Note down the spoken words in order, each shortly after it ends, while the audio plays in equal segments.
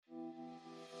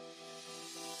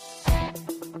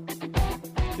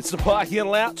It's the Pikey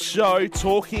and Loughz show,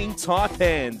 talking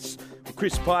Taipans. With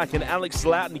Chris Pike and Alex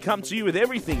Loughton come to you with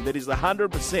everything that is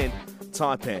 100%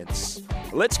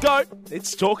 Taipans. Let's go.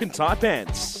 It's talking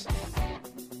Taipans.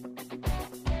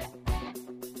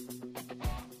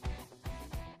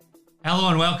 Hello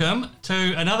and welcome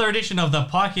to another edition of the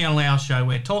Pikey and Loughz show.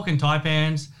 We're talking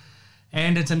Taipans,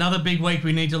 and it's another big week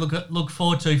we need to look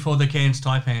forward to for the Cairns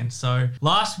Taipans. So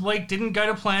last week didn't go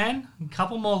to plan. A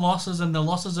couple more losses, and the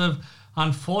losses have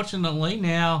unfortunately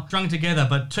now strung together.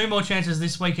 But two more chances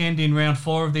this weekend in round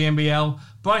 4 of the NBL,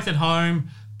 both at home,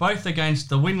 both against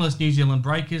the winless New Zealand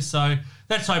Breakers. So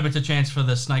let's hope it's a chance for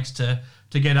the Snakes to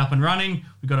get up and running.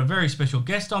 We've got a very special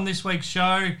guest on this week's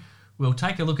show. We'll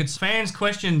take a look at fans'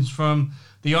 questions from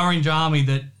the Orange Army,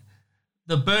 that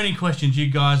the burning questions you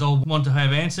guys all want to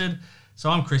have answered. So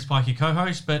I'm Chris Pike, your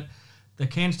co-host, but the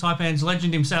Cairns Taipans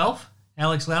legend himself,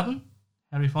 Alex Loughton.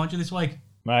 How do we find you this week?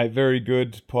 Mate, very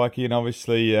good, Pikey, and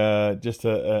obviously just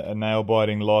a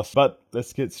nail-biting loss. But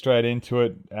let's get straight into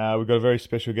it. We've got a very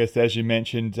special guest, as you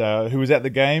mentioned, who was at the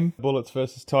game, Bullets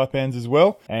versus Taipans as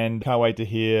well, and can't wait to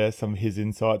hear some of his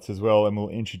insights as well, and we'll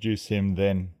introduce him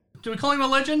then. Do we call him a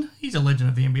legend? He's a legend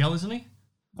of the NBL, isn't he?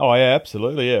 Oh, yeah,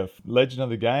 absolutely, yeah. Legend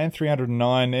of the game,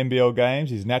 309 NBL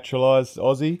games. He's naturalised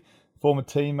Aussie, former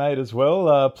teammate as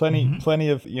well. Plenty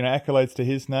of accolades to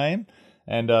his name,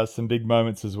 and some big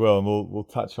moments as well. And we'll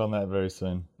touch on that very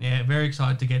soon. Yeah, very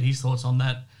excited to get his thoughts on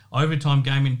that overtime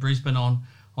game in Brisbane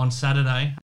on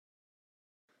Saturday.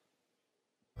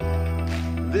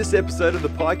 This episode of the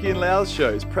Pikey and Loughz show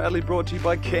is proudly brought to you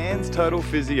by Cairns Total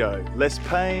Physio. Less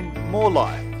pain, more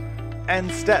life. And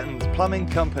Statton's Plumbing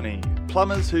Company.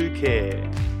 Plumbers who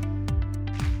care.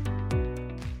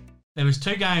 There was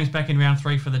 2 games back in round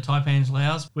 3 for the Taipans,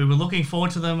 Loughz. We were looking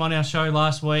forward to them on our show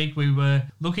last week. We were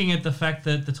looking at the fact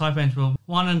that the Taipans were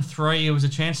 1-3. It was a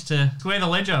chance to square the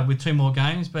ledger with 2 more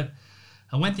games, but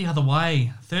it went the other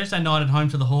way. Thursday night at home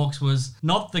to the Hawks was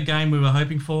not the game we were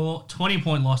hoping for.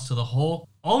 20-point loss to the Hawks.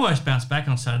 Almost bounced back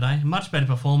on Saturday. Much better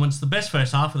performance. The best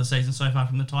first half of the season so far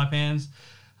from the Taipans.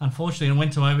 Unfortunately, it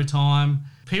went to overtime.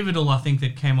 Pivotal, I think,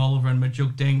 that Cam Oliver and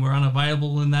Majuk Deng were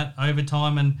unavailable in that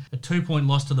overtime, and a 2-point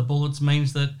loss to the Bullets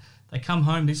means that they come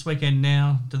home this weekend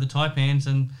now to the Taipans,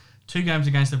 and 2 games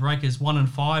against the Breakers,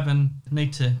 1-5, and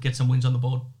need to get some wins on the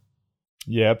board.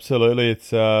 Yeah, absolutely.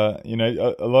 It's a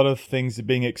lot of things are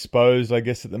being exposed, I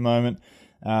guess, at the moment.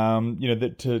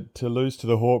 That to lose to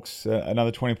the Hawks,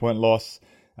 another 20-point loss.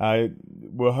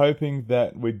 We're hoping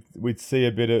that we'd see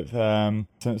a bit of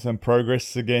some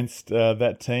progress against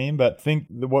that team, but I think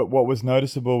what was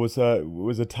noticeable was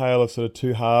a tale of sort of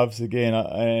 2 halves again,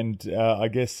 and I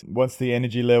guess once the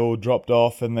energy level dropped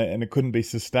off and it couldn't be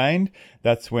sustained,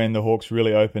 that's when the Hawks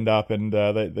really opened up, and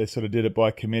they sort of did it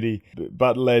by committee,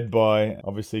 but led by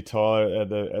obviously Tyler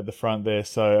at the front there.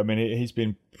 So I mean, he's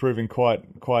been proving quite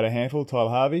a handful, Tyler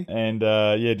Harvey, and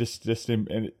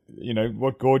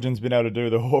what Gorgon's been able to do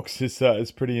with the Hawks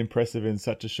is pretty impressive in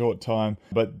such a short time.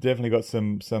 But definitely got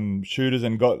some shooters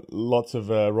and got lots of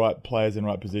right players in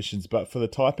right positions. But for the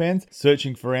Taipans,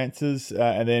 searching for answers,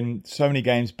 and then so many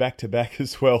games back to back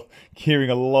as well, hearing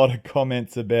a lot of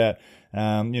comments about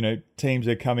teams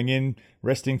are coming in,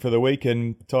 resting for the week,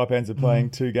 and Taipans are playing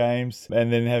 2 games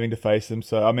and then having to face them.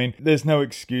 So, I mean, there's no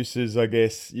excuses, I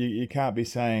guess. You can't be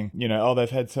saying, they've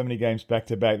had so many games back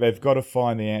to back. They've got to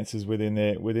find the answers within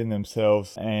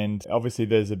themselves. And obviously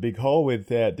there's a big hole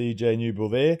without DJ Newell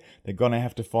there. They're going to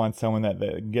have to find someone that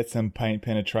can get some paint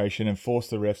penetration and force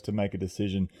the refs to make a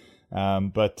decision.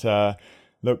 Look,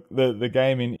 the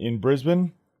game in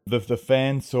Brisbane, the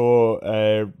fans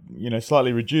saw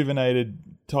slightly rejuvenated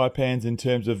Taipans in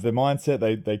terms of the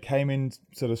mindset. They came in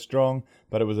sort of strong,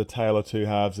 but it was a tale of 2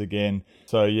 halves again.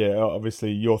 So yeah,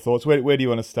 obviously your thoughts. Where do you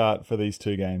want to start for these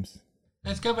 2 games?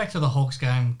 Let's go back to the Hawks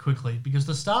game quickly, because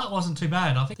the start wasn't too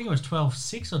bad. I think it was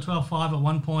 12-6 or 12-5 at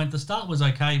one point. The start was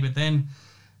okay, but then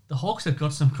the Hawks have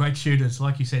got some great shooters,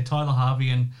 like you said, Tyler Harvey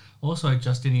and also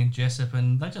Justinian Jessup,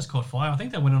 and they just caught fire. I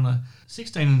think they went on a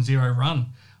 16-0 run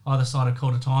either side of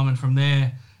quarter time, and from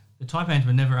there the Taipans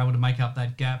were never able to make up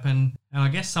that gap. And I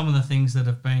guess some of the things that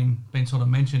have been sort of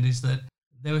mentioned is that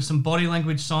there were some body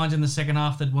language signs in the second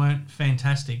half that weren't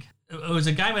fantastic. It was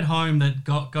a game at home that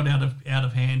got out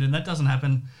of hand, and that doesn't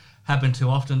happen too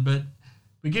often. But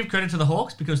we give credit to the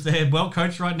Hawks because they're well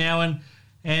coached right now,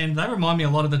 and they remind me a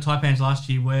lot of the Taipans last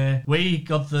year, where we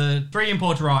got the 3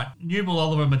 imports right. Newell,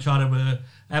 Oliver, Machado were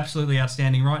absolutely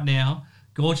outstanding. Right now,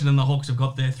 Gorgon and the Hawks have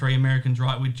got their 3 Americans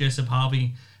right with Jessup,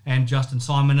 Harvey and Justin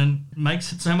Simon, and it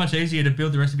makes it so much easier to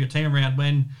build the rest of your team around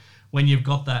when you've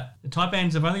got that. The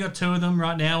Taipans have only got 2 of them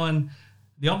right now, and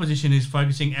the opposition is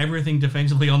focusing everything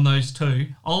defensively on those two.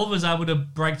 Oliver's able to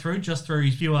break through just through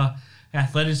his pure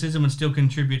athleticism and still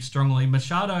contribute strongly.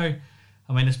 Machado,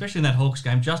 I mean, especially in that Hawks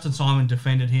game, Justin Simon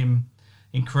defended him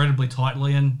incredibly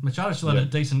tightly, and Machado still had a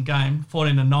decent game,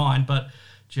 14-9, but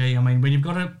gee, I mean, when you've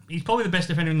got he's probably the best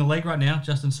defender in the league right now,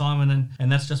 Justin Simon,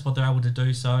 and that's just what they're able to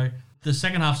do. So the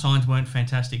second half signs weren't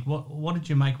fantastic. What did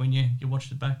you make when you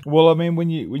watched it back? Well, I mean, when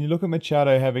you look at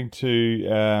Machado having to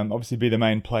obviously be the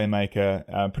main playmaker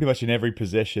pretty much in every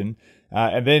possession,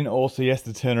 and then also he has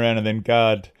to turn around and then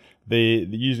guard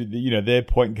their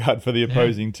point guard for the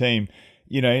opposing team.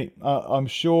 I'm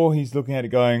sure he's looking at it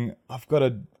going, I've got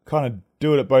to kind of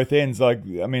do it at both ends. Like,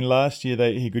 I mean, last year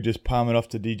he could just palm it off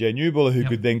to DJ Newball, who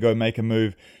could then go make a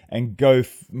move and go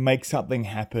make something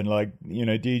happen. Like,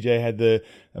 DJ had a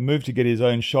move to get his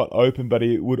own shot open, but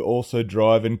he would also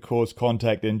drive and cause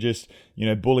contact and just,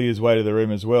 bully his way to the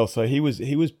rim as well. So he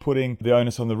was putting the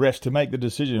onus on the refs to make the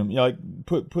decision.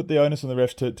 Put the onus on the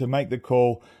refs to make the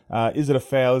call. Is it a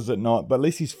foul? Is it not? But at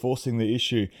least he's forcing the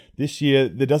issue. This year,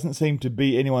 there doesn't seem to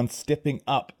be anyone stepping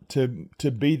up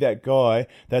to be that guy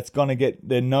that's going to get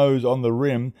their nose on the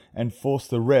rim and force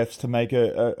the refs to make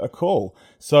a call.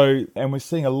 So, and we're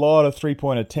seeing a lot of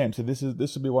three-point attempts. So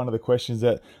this will be one of the questions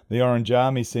that the Orange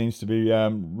Army seems to be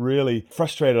really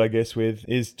frustrated, I guess, with,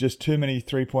 is just too many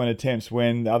three-point attempts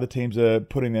when the other teams are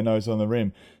putting their nose on the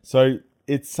rim. So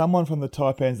it's someone from the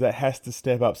Taipans that has to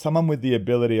step up, someone with the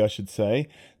ability, I should say,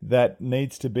 that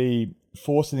needs to be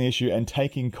forcing the issue and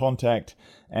taking contact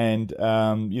and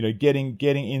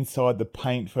getting inside the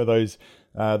paint for those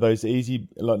easy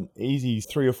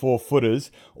 3 or 4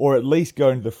 footers, or at least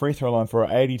going to the free throw line for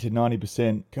an 80 to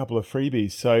 90% couple of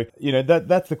freebies. So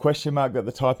that's the question mark that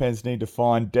the Taipans need to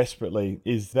find desperately,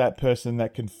 is that person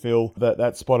that can fill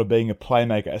that spot of being a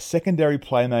playmaker, a secondary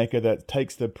playmaker that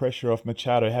takes the pressure off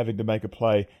Machado having to make a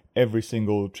play every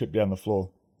single trip down the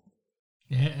floor.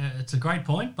 Yeah, it's a great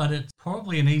point, but it's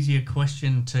probably an easier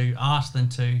question to ask than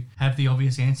to have the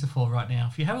obvious answer for right now.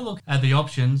 If you have a look at the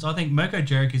options, I think Mirko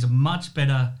Jeric is a much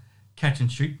better catch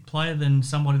and shoot player than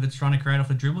somebody that's trying to create off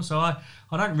the dribble. So I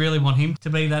don't really want him to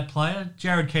be that player.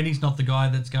 Jared Kenny's not the guy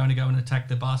that's going to go and attack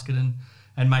the basket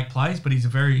and make plays, but he's a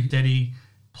very steady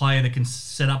player that can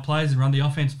set up plays and run the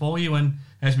offense for you. And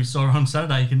as we saw on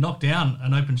Saturday, he can knock down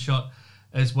an open shot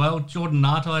as well. Jordan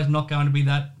Nartai is not going to be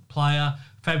that player.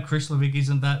 Fab Krislovic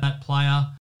isn't that player.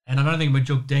 And I don't think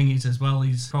Majuk Deng is as well.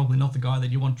 He's probably not the guy that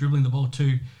you want dribbling the ball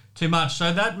too much.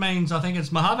 So that means I think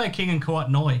it's Mojave King and Kawat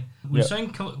Noi. We've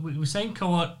seen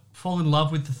Kawat fall in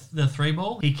love with the three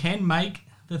ball. He can make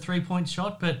the 3-point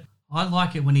shot, but I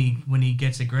like it when he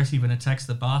gets aggressive and attacks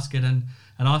the basket. And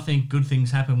I think good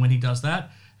things happen when he does that.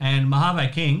 And Mojave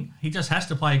King, he just has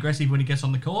to play aggressive when he gets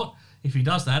on the court. If he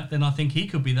does that, then I think he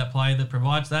could be that player that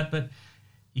provides that. But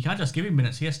you can't just give him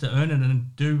minutes. He has to earn it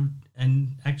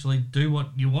and actually do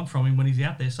what you want from him when he's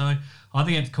out there. So I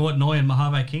think it's Kawat Noi and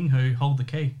Mojave King who hold the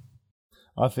key.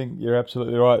 I think you're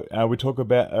absolutely right. We talk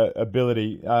about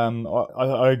ability.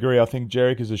 I agree. I think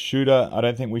Jeric is a shooter. I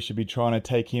don't think we should be trying to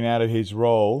take him out of his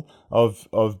role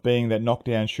of being that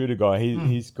knockdown shooter guy.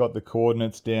 He's got the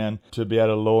coordinates down to be able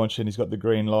to launch, and he's got the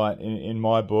green light in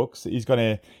my books. He's going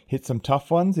to hit some tough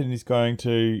ones, and he's going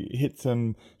to hit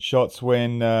some shots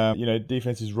when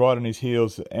defense is right on his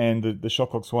heels and the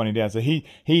shot clock's winding down. So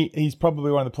he's probably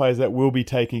one of the players that will be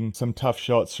taking some tough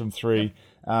shots from three.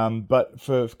 But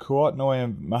for Kawat Noi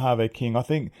and Mojave King, I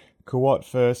think Kawat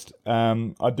first.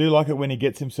 I do like it when he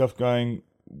gets himself going,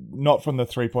 not from the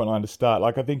 3-point line to start.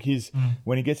 Like, I think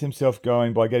when he gets himself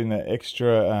going by getting the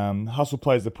extra hustle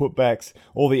plays, the putbacks,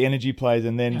 all the energy plays,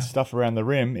 and then stuff around the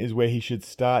rim is where he should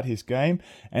start his game.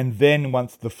 And then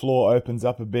once the floor opens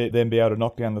up a bit, then be able to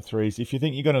knock down the threes. If you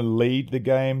think you're going to lead the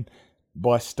game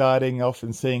by starting off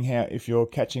and seeing if you're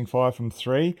catching fire from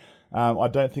three, I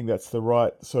don't think that's the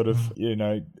right sort of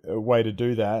way to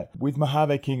do that. With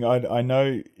Mojave King, I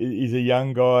know he's a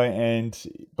young guy,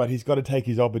 but he's got to take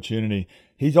his opportunity.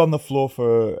 He's on the floor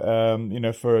for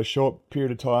a short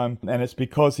period of time, and it's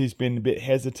because he's been a bit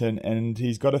hesitant, and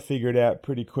he's got to figure it out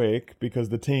pretty quick because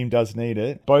the team does need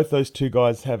it. Both those two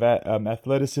guys have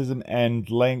athleticism and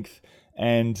length,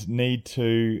 and need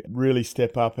to really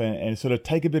step up and sort of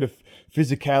take a bit of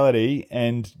physicality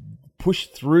and push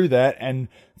through that and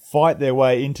fight their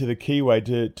way into the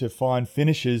keyway to find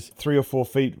finishes 3 or 4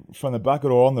 feet from the bucket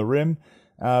or on the rim,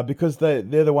 because they're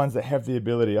the ones that have the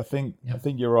ability. I think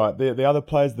you're right. The other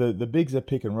players, the bigs are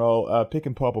pick and roll, pick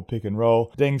and pop or pick and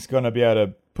roll. Deng's going to be able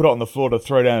to put it on the floor to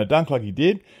throw down a dunk like he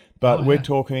did. But we're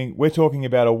talking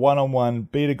about a one-on-one,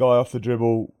 beat a guy off the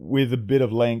dribble with a bit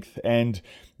of length and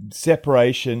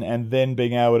separation, and then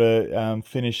being able to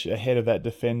finish ahead of that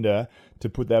defender to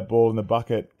put that ball in the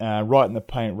bucket, right in the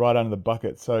paint, right under the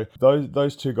bucket. So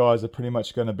those two guys are pretty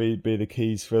much going to be the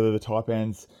keys for the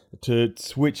Taipans to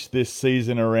switch this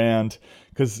season around.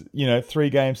 Because, 3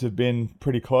 games have been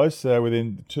pretty close,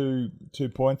 within 2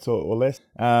 points or less.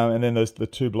 And then there's the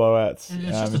 2 blowouts. It's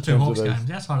just the 2 Hawks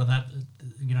games. Outside of that,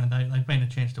 they've been a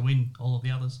chance to win all of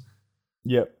the others.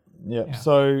 Yep. Yeah.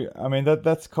 So I mean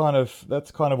that's kind of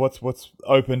what's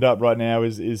opened up right now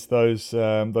is those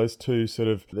 2 sort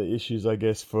of the issues, I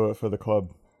guess, for the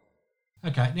club.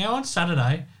 Okay. Now on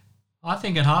Saturday, I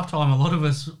think at halftime a lot of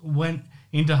us went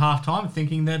into halftime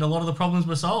thinking that a lot of the problems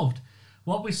were solved.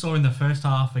 What we saw in the first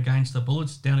half against the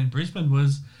Bullets down in Brisbane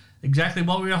was exactly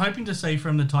what we were hoping to see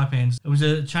from the Taipans. It was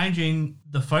a change in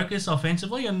the focus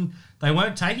offensively, and they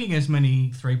weren't taking as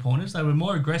many 3-pointers. They were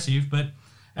more aggressive, but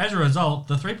as a result,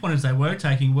 the 3-pointers they were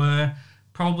taking were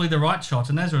probably the right shots,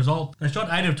 and as a result, they shot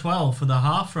 8 of 12 for the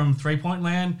half from 3-point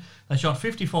land. They shot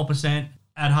 54%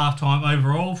 at halftime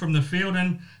overall from the field,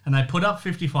 and they put up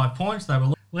 55 points. They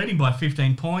were leading by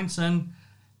 15 points, and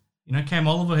Cam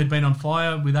Oliver had been on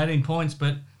fire with 18 points,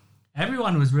 but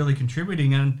everyone was really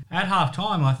contributing. And at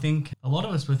halftime, I think a lot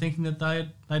of us were thinking that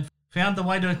they'd found the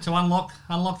way to unlock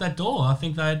that door. I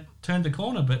think they'd turned the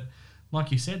corner, but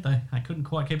like you said, they couldn't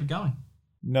quite keep it going.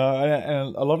 No,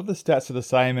 and a lot of the stats are the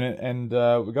same, and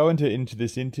we'll go into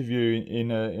this interview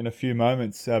in a few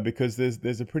moments because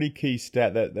there's a pretty key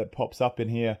stat that pops up in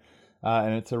here.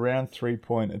 And it's around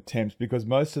 3-point attempts because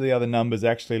most of the other numbers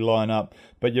actually line up.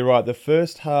 But you're right, the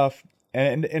first half,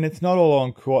 and it's not all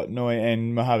on Kawatnoi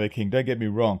and Mojave King, don't get me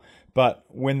wrong. But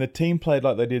when the team played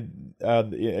like they did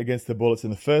against the Bullets in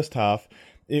the first half,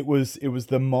 it was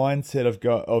the mindset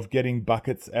of getting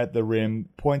buckets at the rim,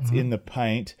 points in the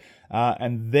paint,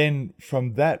 and then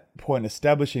from that point,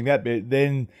 establishing that bit,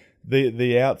 then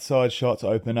the outside shots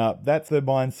open up. That's the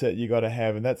mindset you got to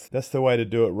have, and that's the way to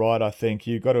do it right, I think.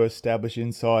 You've got to establish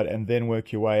inside and then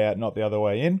work your way out, not the other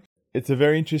way in. It's a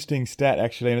very interesting stat,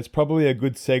 actually, and it's probably a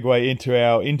good segue into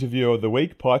our interview of the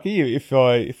week, Pikey,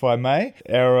 if I may.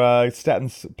 Our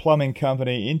Statton's Plumbing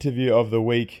Company interview of the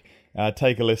week.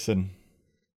 Take a listen.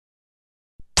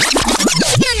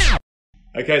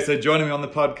 Okay, so joining me on the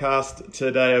podcast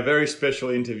today, a very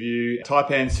special interview.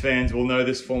 Taipans fans will know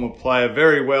this former player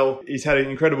very well. He's had an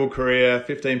incredible career,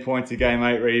 15 points a game,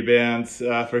 8 rebounds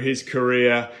for his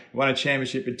career. Won a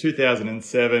championship in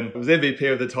 2007. Was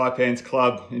MVP of the Taipans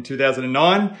club in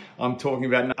 2009. I'm talking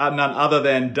about none other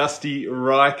than Dusty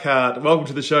Reichart. Welcome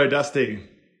to the show, Dusty.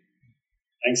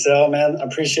 Thanks, Al, man. I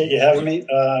appreciate you having me.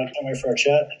 Can't wait for our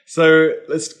chat. So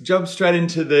let's jump straight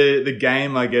into the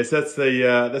game. I guess that's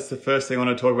the first thing I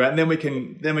want to talk about, and then we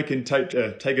can take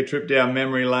a trip down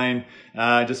memory lane,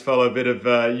 just follow a bit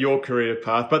of your career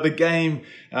path. But the game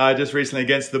just recently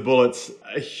against the Bullets,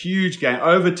 a huge game,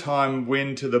 overtime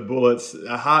win to the Bullets,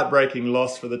 a heartbreaking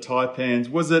loss for the Taipans.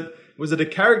 Was it a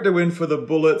character win for the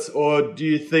Bullets, or do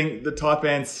you think the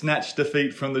Taipans snatched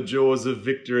defeat from the jaws of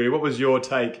victory? What was your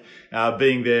take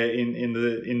being there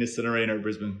in this arena at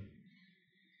Brisbane?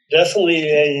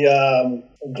 Definitely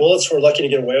Bullets were lucky to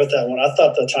get away with that one. I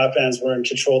thought the Taipans were in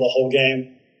control the whole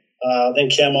game. Then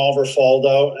Cam Oliver fouled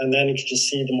out, and then you could just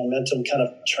see the momentum kind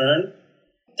of turn.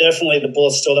 Definitely the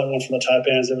Bullets stole that one from the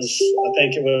Taipans. I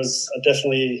think it was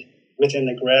definitely within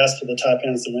the grasp of the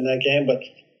Taipans to win that game, but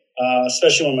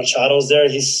especially when Machado's there.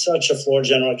 He's such a floor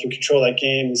general, can control that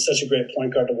game. He's such a great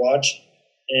point guard to watch.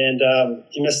 And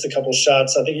he missed a couple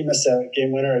shots. I think he missed a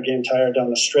game winner, a game tire down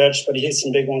the stretch, but he hit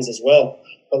some big ones as well.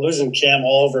 But losing Cam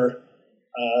Oliver,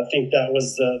 I think that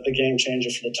was the game changer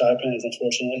for the Taipans,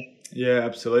 unfortunately. Yeah,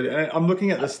 absolutely. And I'm looking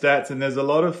at the stats, and there's a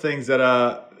lot of things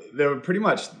they're pretty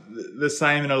much the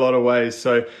same in a lot of ways.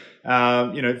 So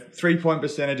 3-point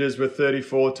percentages were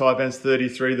 34, Taipans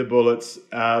 33, the Bullets,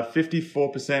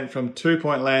 54% from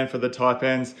 2-point land for the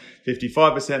Taipans,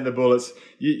 55% the Bullets.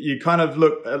 You kind of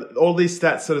look, all these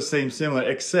stats sort of seem similar,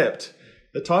 except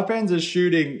the Taipans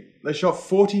they shot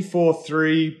 44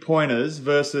 3-pointers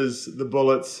versus the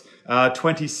Bullets,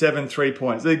 27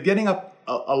 3-points. They're getting up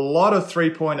a lot of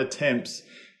 3-point attempts.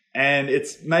 And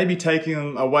it's maybe taking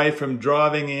them away from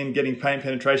driving in, getting paint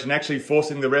penetration, actually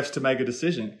forcing the refs to make a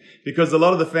decision. Because a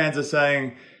lot of the fans are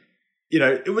saying,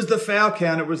 it was the foul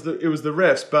count, it was the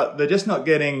refs, but they're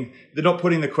not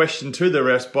putting the question to the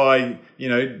refs by,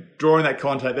 drawing that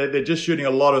contact. They're just shooting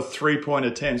a lot of 3-point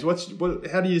attempts.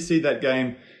 How do you see that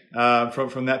game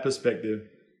from that perspective?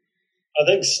 I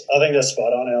think that's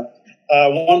spot on,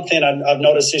 Al. One thing I've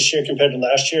noticed this year compared to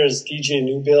last year is DJ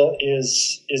Newbill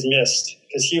is missed.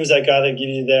 Because he was that guy that gave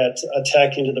you that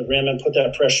attack into the rim and put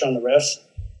that pressure on the refs.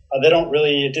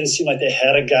 It didn't seem like they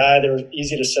had a guy. They were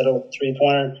easy to settle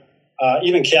 3-pointer.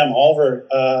 Even Cam Oliver,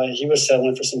 he was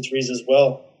settling for some threes as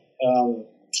well.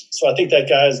 So I think that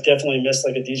guy has definitely missed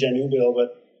like a DJ Newbill,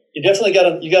 but you definitely got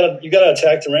to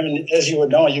attack the rim. And as you would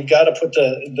know, you got to put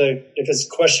the if it's a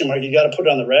question mark, you got to put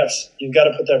it on the refs. You've got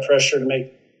to put that pressure to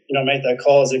make that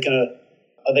call.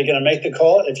 Are they gonna make the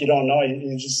call? If you don't know,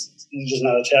 you're just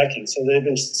not attacking. So they've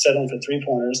been settling for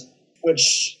 3-pointers,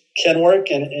 which can work,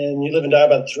 and you live and die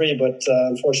by the three. But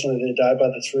unfortunately, they died by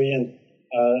the three and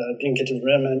didn't get to the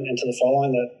rim and to the foul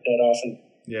line that often.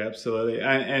 Yeah, absolutely.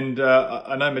 And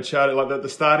I know Machado, like the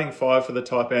starting five for the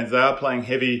Taipans, they are playing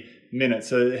heavy minutes,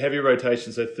 so heavy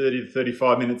rotation, so 30 to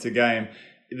 35 minutes a game.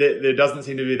 There doesn't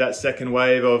seem to be that second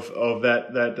wave of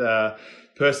that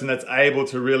person that's able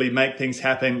to really make things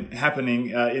happening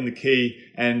in the key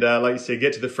and, like you said,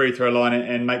 get to the free throw line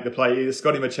and make the play.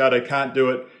 Scotty Machado can't do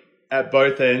it at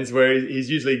both ends, where he's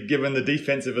usually given the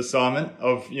defensive assignment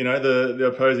of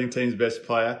the opposing team's best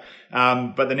player,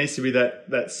 but there needs to be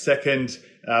that second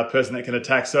person that can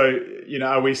attack. So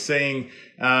are we seeing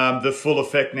the full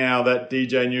effect now that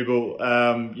DJ Newbill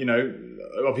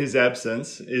of his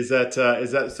absence? Is that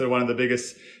sort of one of the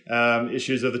biggest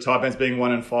issues of the Taipans being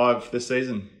 1-5 this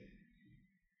season?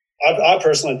 I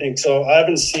personally think so. I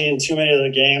haven't seen too many of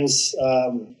the games,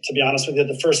 to be honest with you.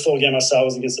 The first full game I saw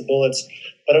was against the Bullets,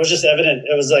 but it was just evident.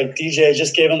 It was like DJ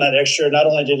just gave him that extra. Not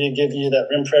only did he give you that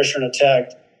rim pressure and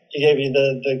attack, he gave you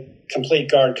the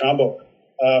complete guard combo.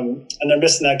 And they're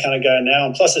missing that kind of guy now.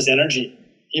 And plus his energy.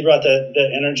 He brought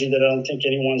that energy that I don't think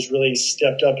anyone's really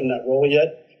stepped up in that role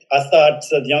yet. I thought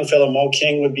the young fellow Mo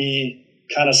King would be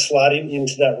kind of slotting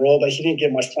into that role, but he didn't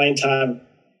get much playing time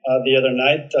the other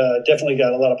night. Definitely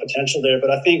got a lot of potential there.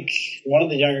 But I think one of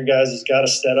the younger guys has got to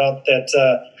step up.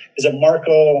 Is it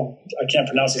Marco? I can't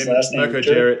pronounce his last name. Marco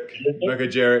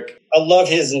Jeric. I love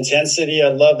his intensity. I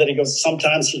love that he goes.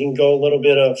 Sometimes he can go a little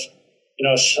bit of,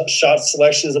 shot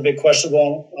selection is a bit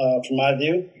questionable from my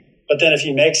view. But then if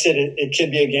he makes it, it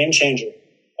could be a game changer.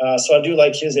 So I do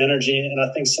like his energy, and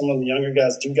I think some of the younger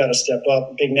guys do got to step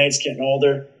up. Big Nate's getting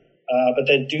older, but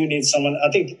they do need someone.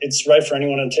 I think it's right for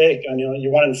anyone to take.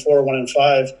 You're 1-4,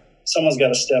 1-5. Someone's got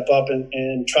to step up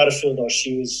and try to fill those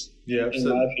shoes. Yeah,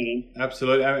 absolutely. In my opinion.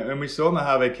 Absolutely. And we saw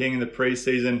Mojave King in the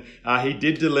preseason. He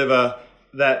did deliver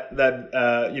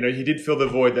he did fill the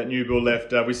void that Newbill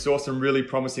left. We saw some really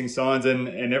promising signs, and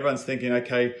everyone's thinking,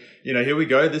 okay, here we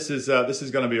go. This is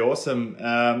going to be awesome.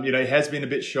 He has been a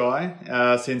bit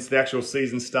shy since the actual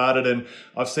season started, and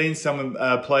I've seen some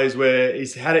plays where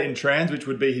he's had it in trans, which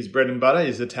would be his bread and butter,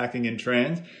 is attacking in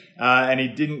trans. And he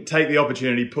didn't take the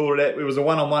opportunity, pulled it out. It was a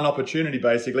one-on-one opportunity,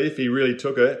 basically. If he really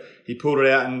took it, he pulled it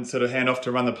out and sort of hand off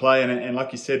to run the play. And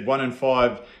like you said,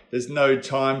 1-5, there's no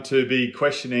time to be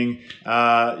questioning,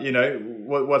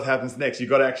 what happens next.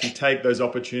 You've got to actually take those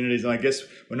opportunities. And I guess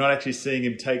we're not actually seeing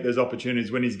him take those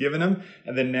opportunities when he's given them.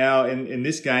 And then now in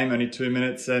this game, only 2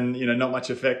 minutes and, not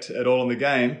much effect at all in the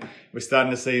game, we're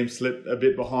starting to see him slip a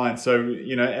bit behind. So,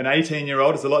 an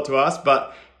 18-year-old is a lot to ask,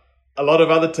 but a lot of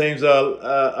other teams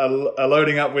are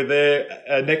loading up with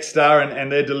their next star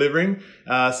and they're delivering.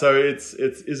 So is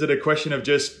it a question of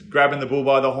just grabbing the bull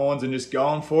by the horns and just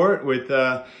going for it with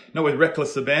not with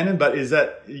reckless abandon, but is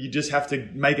that you just have to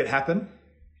make it happen?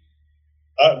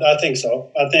 I think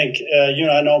so. I think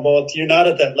I know both. You're not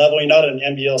at that level. You're not an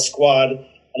NBL squad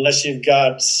unless you've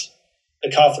got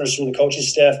the confidence from the coaching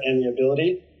staff and the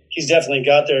ability. He's definitely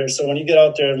got there. So when you get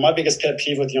out there, my biggest pet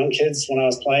peeve with young kids when I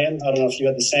was playing, I don't know if you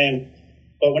had the same,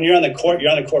 but when you're on the court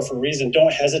for a reason.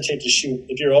 Don't hesitate to shoot.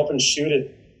 If you're open, shoot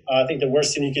it. I think the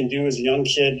worst thing you can do as a young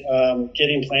kid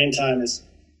getting playing time is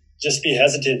just be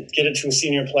hesitant. Get it to a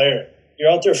senior player.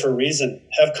 You're out there for a reason.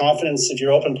 Have confidence. If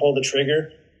you're open, pull the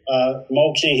trigger.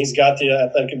 Mo King, he's got the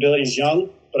athletic ability. He's young,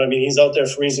 but he's out there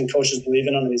for a reason. Coaches believe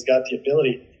in him, and he's got the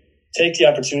ability. Take the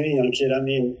opportunity, young kid.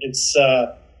 It's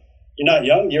you're not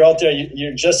young. You're out there.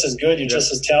 You're just as good. You're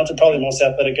just as talented. Probably the most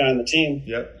athletic guy on the team.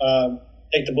 Yep.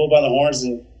 Take the bull by the horns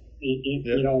and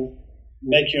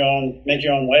make your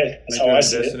own way. That's how I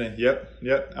see it.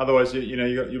 Yep. Otherwise,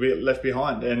 you'll be left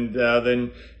behind, and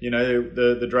then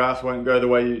the draft won't go the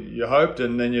way you hoped,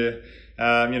 and then you're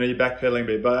backpedaling a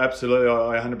bit. But absolutely,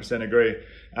 I 100% agree.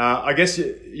 I guess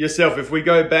yourself, if we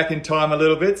go back in time a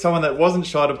little bit, someone that wasn't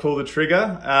shy to pull the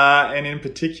trigger, and in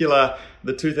particular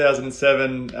the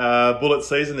 2007 Bullet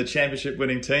season, the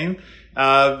championship-winning team.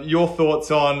 Your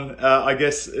thoughts on? I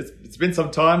guess it's been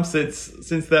some time since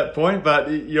that point, but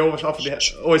you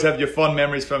always have your fond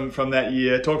memories from that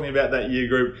year. Talk to me about that year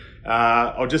group.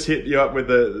 I'll just hit you up with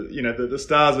the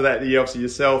stars of that year. Obviously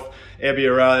yourself, Ebby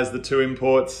Araz, the two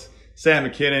imports. Sam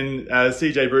McKinnon,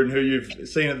 CJ Bruton, who you've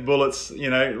seen at the Bullets,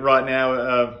 right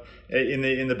now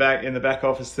in the back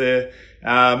office there.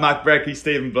 Mark Bradkey,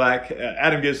 Stephen Black,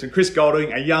 Adam Gibson, Chris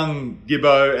Golding, a young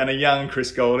Gibbo and a young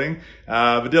Chris Golding,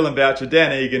 Dylan Boucher,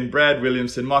 Dan Egan, Brad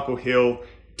Williamson, Michael Hill.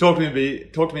 Talk to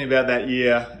me about that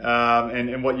year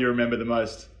and what you remember the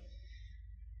most.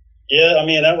 Yeah, I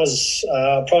mean, that was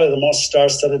probably the most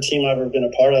star-studded team I've ever been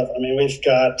a part of. I mean, we've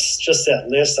got just that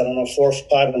list, I don't know, 4 or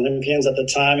 5 Olympians at the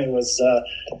time. It was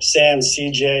Sam,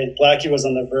 CJ. Blackie was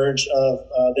on the verge of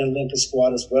the Olympic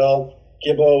squad as well.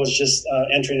 Gibbo was just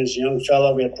entering as a young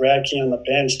fella. We had Bradkey on the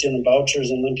bench. Dylan Boucher's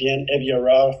Olympian. Ebi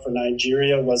Arao for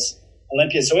Nigeria was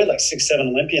Olympian. So we had like 6, 7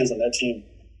 Olympians on that team,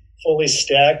 fully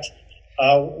stacked.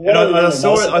 And I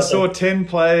saw 10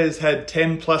 players had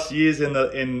 10 plus years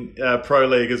in Pro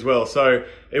League as well. So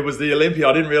it was the Olympia.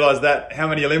 I didn't realize that how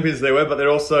many Olympians there were, but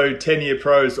they're also 10-year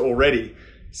pros already.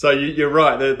 So you're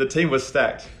right. The team was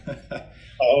stacked.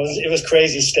 It was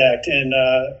crazy stacked, and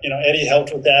Eddie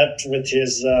helped with that with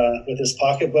his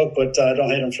pocketbook, but I don't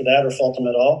hate him for that or fault him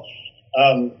at all.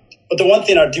 But the one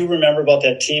thing I do remember about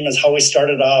that team is how we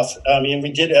started off. I mean, we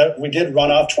did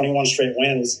run off 21 straight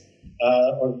wins.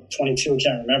 Or 22, I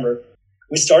can't remember.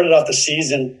 We started off the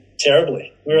season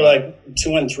terribly. We were like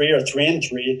 2-3 or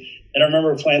 3-3. And I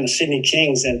remember playing the Sydney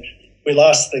Kings, and we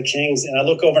lost to the Kings. And I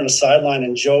look over on the sideline,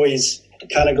 and Joey's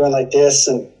kind of going like this,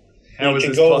 and how is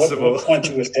this possible? What went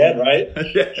through his head, right?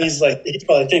 Yeah. He's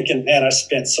probably thinking, man, I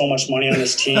spent so much money on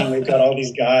this team. We've got all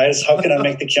these guys. How can I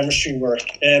make the chemistry work?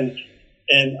 And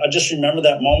I just remember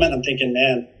that moment. I'm thinking,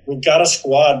 man, we've got a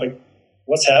squad, but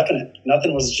what's happening?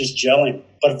 Nothing was just gelling.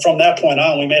 But from that point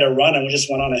on, we made a run, and we just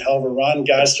went on a hell of a run.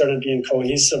 Guys started being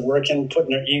cohesive, working, putting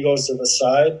their egos to the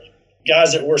side.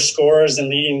 Guys that were scorers and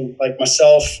leading, like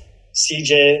myself,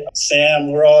 CJ,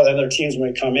 Sam, we're all other teams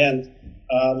when we come in.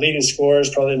 Leading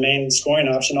scorers, probably the main scoring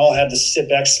option, all had to sit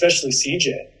back, especially CJ.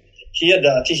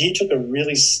 He took a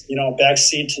really, back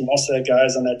seat to most of the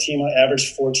guys on that team.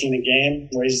 Averaged 14 a game,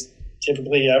 where he's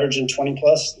typically averaging 20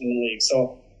 plus in the league.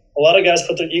 So a lot of guys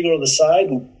put their ego to the side,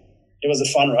 and it was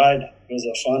a fun ride. It was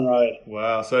a fun ride.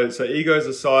 Wow. So egos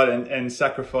aside and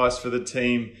sacrifice for the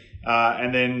team.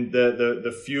 And then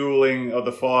the fueling of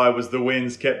the fire was the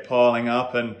wins kept piling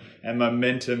up and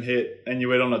momentum hit and you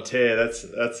went on a tear.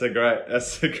 That's a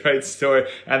great story.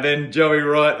 And then Joey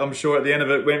Wright, I'm sure at the end of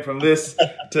it went from this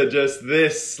to just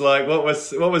this. Like what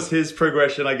was his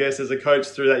progression, I guess, as a coach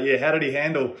through that year? How did he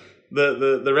handle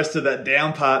the rest of that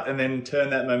down part and then turn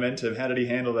that momentum? How did he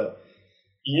handle that?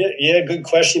 Yeah, good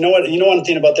question. You know one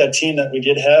thing about that team that we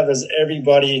did have is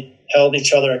everybody held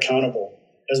each other accountable.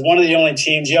 As one of the only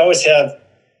teams, you always have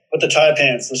with the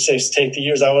Taipans, let's say take the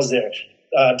years I was there,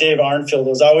 Dave Arnfield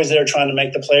was always there trying to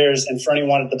make the players, and Fernie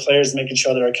wanted the players to make each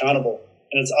other accountable.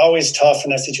 And it's always tough in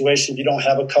that situation if you don't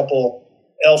have a couple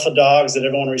alpha dogs that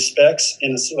everyone respects.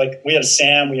 And it's like we had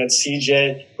Sam, we had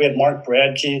CJ, we had Mark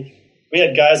Bradkey. We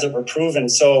had guys that were proven.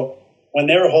 So when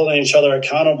they were holding each other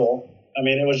accountable, I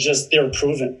mean, it was just, they were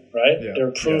proven, right? Yeah, they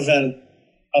were proven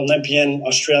Olympian,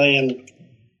 Australian,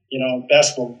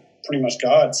 basketball, pretty much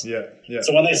gods. Yeah.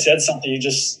 So when they said something, you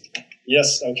just,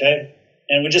 yes, okay.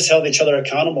 And we just held each other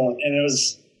accountable. And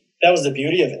that was the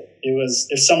beauty of it. It was,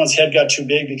 if someone's head got too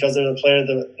big because they're the player of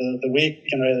the week,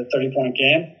 the 30-point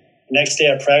game, next day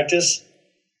at practice,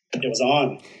 it was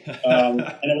on. And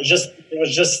it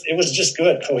was just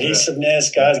good.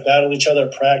 Cohesiveness, guys battled each other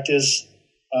at practice.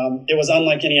 It was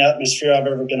unlike any atmosphere I've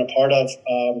ever been a part of.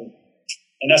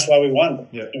 And that's why we won.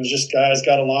 Yeah. It was just guys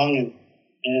got along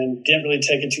and didn't really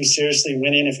take it too seriously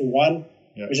winning if we won.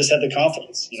 Yeah. We just had the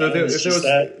confidence.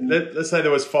 Let's say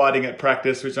there was fighting at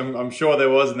practice, which I'm sure there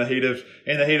was in the heat of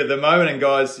the moment, and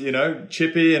guys,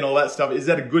 chippy and all that stuff. Is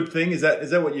that a good thing? Is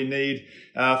that what you need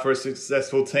for a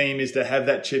successful team? Is to have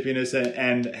that chippiness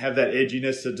and have that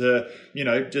edginess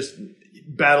to just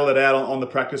battle it out on the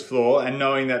practice floor, and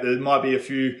knowing that there might be a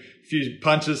few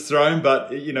punches thrown, but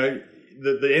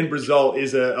the end result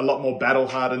is a lot more battle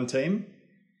hardened team.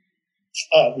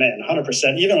 Oh man,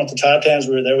 100%. Even with the Taipans,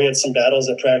 we were there. We had some battles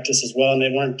at practice as well, and they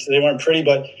weren't pretty.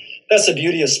 But that's the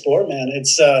beauty of sport, man.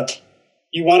 It's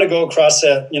you want to go across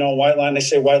that white line. They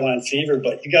say white line fever,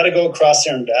 but you got to go across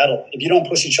there and battle. If you don't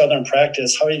push each other in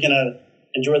practice, how are you going to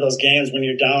enjoy those games when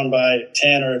you're down by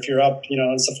 10, or if you're up?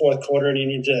 It's the fourth quarter and you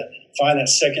need to find that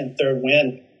second, third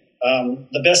win.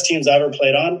 The best teams I ever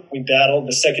played on, we battled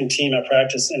the second team at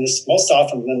practice, and most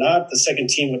often than not, the second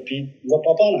team would whoop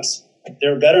up on us. They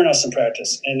were better than us in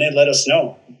practice, and they let us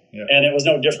know. Yeah. And it was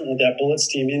no different with that Bullets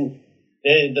team.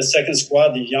 The second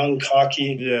squad, the young,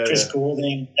 cocky, Chris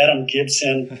Goulding, Adam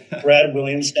Gibson, Brad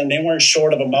Williamson, they weren't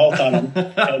short of a mouth on them.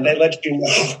 And they let you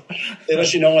know. They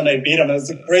let you know when they beat them. And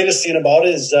the greatest thing about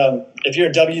it is if you're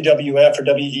a WWF or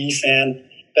WE fan,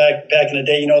 back in the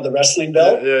day, the wrestling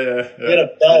belt. Yeah. We had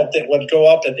a belt that would go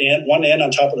up at the end, one end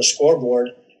on top of the scoreboard.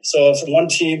 So if one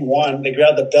team won, they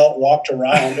grabbed the belt, walked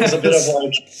around. It was a bit of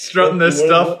like strutting their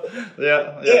stuff.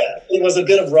 Yeah. It was a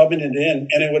bit of rubbing it in,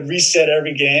 and it would reset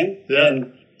every game. Yeah.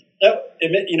 And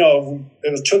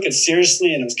took it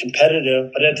seriously, and it was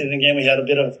competitive. But at the end of the game, we had a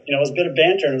bit of, it was a bit of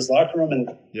banter in his locker room, and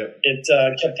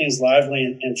it kept things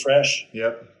lively and fresh.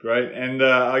 Yep, great. And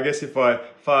I guess if I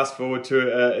fast forward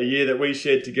to a year that we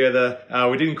shared together,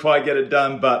 we didn't quite get it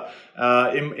done, but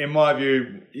in my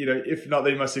view, if not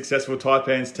the most successful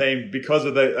Taipans team, because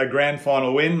of a grand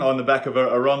final win on the back of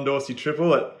a Ron Dorsey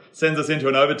triple, it sends us into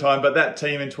an overtime. But that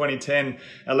team in 2010-11,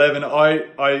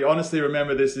 I honestly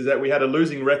remember this, is that we had a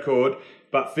losing record,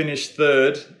 but finished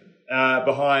third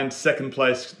behind second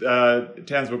place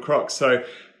Townsville Crocs.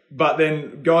 But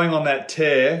then going on that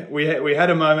tear, we had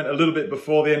a moment a little bit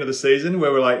before the end of the season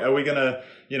where we're like, are we gonna,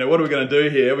 what are we gonna do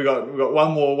here? We got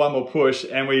one more push,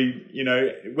 and we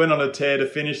went on a tear to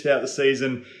finish out the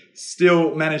season.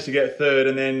 Still managed to get third,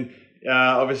 and then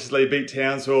obviously beat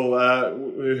Townsville,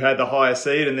 who had the higher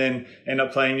seed, and then end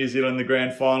up playing New Zealand in the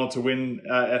grand final to win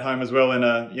at home as well in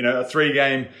a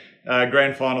 3-game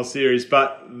grand final series.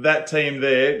 But that team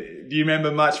there, do you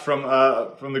remember much from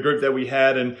the group that we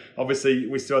had? And obviously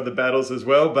we still had the battles as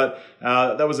well, but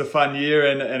that was a fun year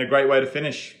and a great way to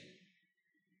finish.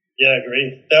 Yeah, I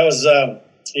agree. That was,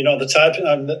 the type,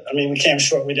 we came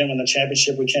short. We didn't win the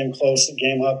championship. We came close, a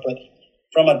game up. But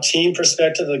from a team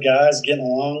perspective, the guys getting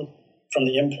along, from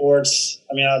the imports,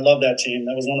 I love that team.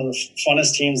 That was one of the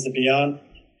funnest teams to be on.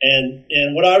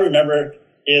 And what I remember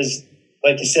is,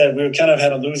 like you said, we kind of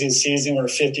had a losing season. We were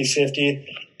 50-50.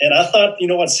 And I thought,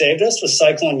 what saved us was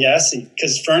Cyclone Yassi,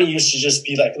 because Fernie used to just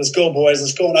be like, let's go, boys,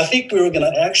 let's go. And I think we were going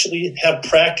to actually have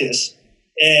practice.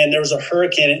 And there was a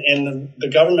hurricane, and the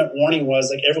government warning was,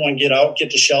 like, everyone get out,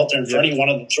 get to shelter. And Fernie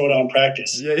wanted to throw down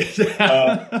practice.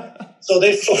 So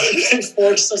they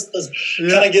forced us to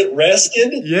kind of get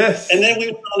rested. Yes. And then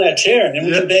we went on that tear, and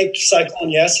we can thank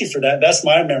Cyclone Yassi for that. That's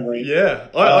my memory. Yeah,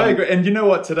 I agree. And you know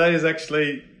what? Today is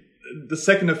actually the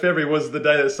 2nd of February was the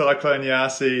day that Cyclone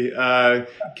Yassi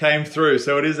came through.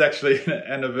 So it is actually an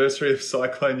anniversary of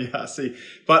Cyclone Yassi.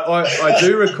 But I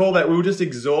do recall that we were just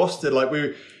exhausted. Like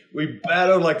we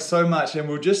battled like so much, and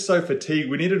we were just so fatigued.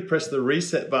 We needed to press the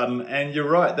reset button, and you're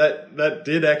right, that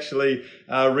did actually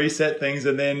reset things.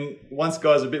 And then once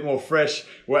guys are a bit more fresh,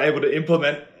 we're able to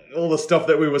implement all the stuff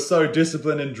that we were so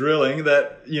disciplined in drilling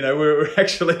that we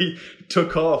actually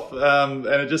took off, and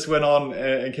it just went on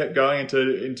and kept going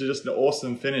into just an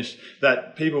awesome finish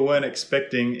that people weren't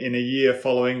expecting in a year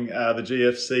following the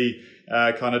GFC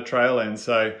kind of trail end.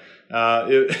 So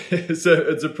it's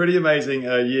a pretty amazing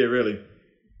year, really.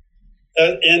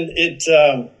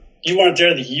 You weren't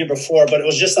there the year before, but it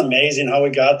was just amazing how we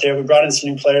got there. We brought in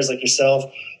some new players like yourself,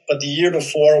 but the year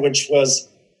before, which was,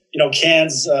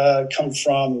 Cairns come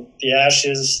from the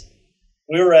Ashes.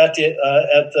 We were at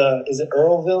the is it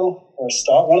Earlville or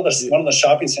Stock? One of the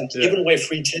shopping centers, giving away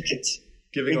free tickets.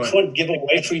 Couldn't give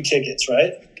away free tickets,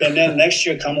 right? And then next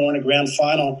year, we're in a grand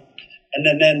final, and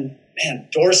then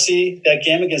Dorsey, that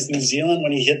game against New Zealand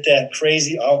when he hit that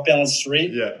crazy off-balance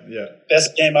 3. Yeah.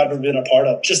 Best game I've ever been a part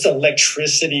of. Just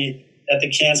electricity at the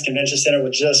Cairns Convention Center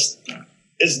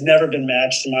has never been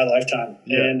matched in my lifetime.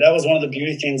 Yeah. And that was one of the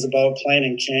beauty things about playing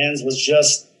in Cairns, was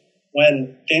just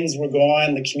when things were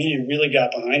going, the community really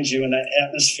got behind you, and that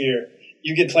atmosphere.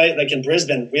 You could play, like in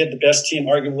Brisbane, we had the best team,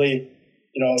 arguably,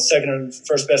 second or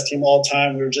first best team all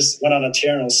time. We went on a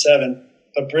tear in 2007.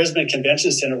 But Brisbane Convention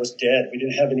Center was dead. We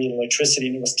didn't have any electricity,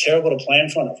 and it was terrible to play in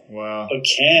front of. Wow. But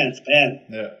Cairns, man,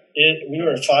 we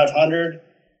were at 500.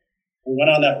 We went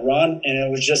on that run, and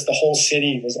it was just the whole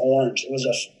city was orange. It was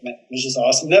just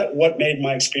awesome. What made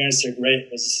my experience there great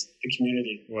was the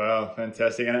community. Wow,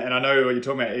 fantastic. And I know what you're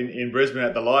talking about in Brisbane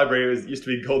at the library. It used to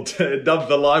be called dubbed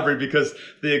the library because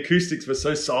the acoustics were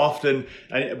so soft.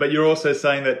 But you're also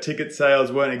saying that ticket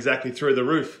sales weren't exactly through the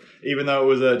roof, even though it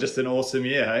was just an awesome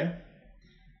year, hey?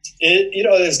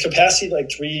 There's capacity like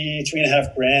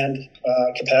 $3.5 grand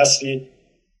capacity.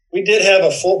 We did have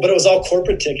a full, but it was all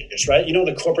corporate tickets, right?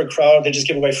 The corporate crowd, they just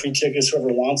give away free tickets, whoever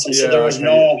wants them. So there was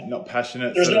not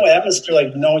passionate. There was no atmosphere,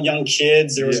 like no young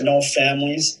kids. There was no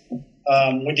families.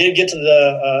 We did get to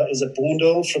the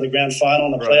Boondle for the grand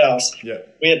final in the playoffs. Yeah.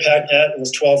 We had packed that. It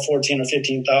was 12, 14, or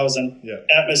 15,000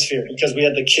 atmosphere because we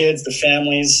had the kids, the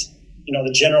families,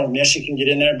 the general admission can get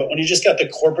in there. But when you just got the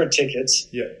corporate tickets,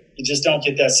 you just don't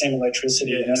get that same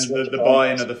electricity. Yeah, and that's what the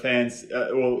buy-in of the fans,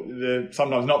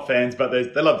 sometimes not fans, but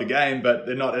they love the game, but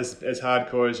they're not as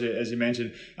hardcore as you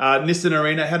mentioned. Nissan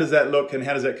Arena, how does that look and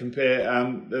how does that compare?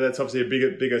 That's obviously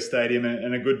a bigger stadium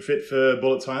and a good fit for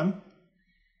Bullets home.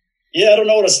 Yeah, I don't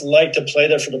know what it's like to play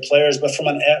there for the players, but from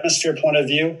an atmosphere point of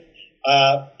view,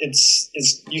 it's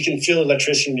you can feel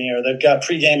electricity in the air. They've got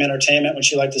pre-game entertainment,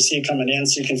 which you like to see coming in,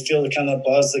 so you can feel the kind of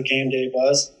buzz, the game day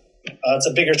buzz. It's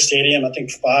a bigger stadium. I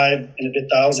think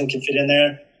 5,000 can fit in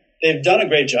there. They've done a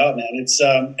great job, man. It's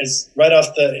right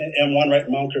off the M1, right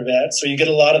in Mount Gravatt. So you get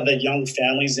a lot of the young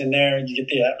families in there. You get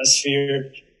the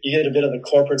atmosphere. You get a bit of the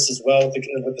corporates as well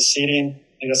with the seating.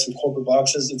 They got some corporate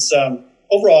boxes. It's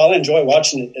overall, I enjoy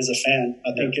watching it as a fan.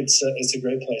 I think it's a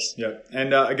great place. Yeah,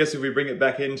 and I guess if we bring it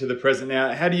back into the present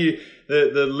now, how do you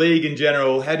the league in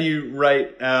general? How do you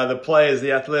rate the players,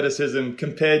 the athleticism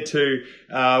compared to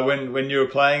when you were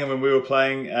playing and when we were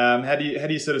playing? How do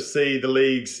you sort of see the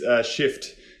league's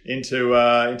shift into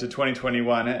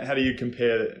 2021? How do you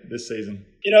compare this season?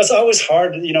 It's always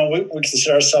hard. We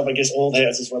consider ourselves, I guess, old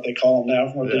heads is what they call them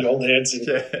now. We're the old heads.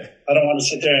 Yeah. I don't want to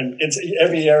sit there and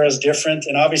every era is different.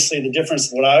 And obviously the difference,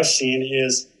 what I've seen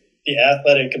is the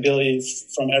athletic ability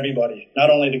from everybody, not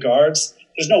only the guards.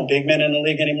 There's no big men in the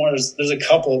league anymore. There's a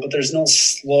couple, but there's no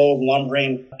slow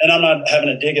lumbering. And I'm not having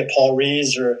a dig at Paul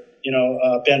Rees or,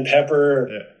 Ben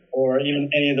Pepper or even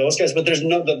any of those guys, but there's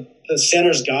the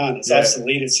center's gone. It's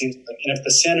obsolete, it seems like. And if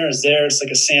the center is there, it's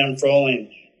like a Sam Froling.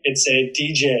 It's a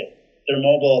DJ. They're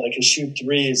mobile. They can shoot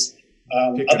threes.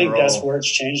 I think that's where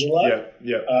it's changed a lot.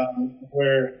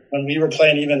 Where when we were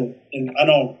playing even in,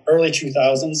 early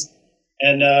 2000s,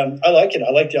 and I like it. I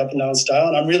like the up and down style,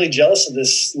 and I'm really jealous of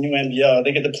this new NBL.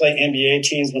 They get to play NBA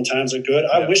teams when times are good.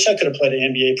 I wish I could have played an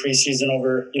NBA preseason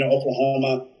over,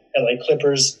 Oklahoma, LA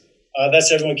Clippers.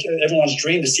 That's everyone's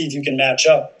dream to see if you can match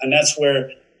up, and that's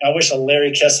where I wish a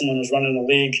Larry Kesselman was running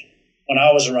the league when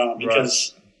I was around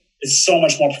because. Right. It's so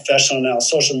much more professional now.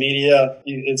 Social media,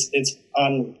 it's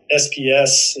on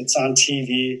SPS, it's on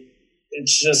TV.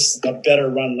 It's just a better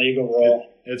run league overall.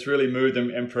 It's really moved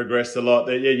and progressed a lot.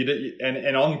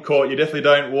 And on court, you definitely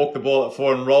don't walk the ball at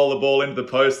 4 and roll the ball into the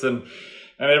post and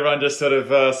everyone just sort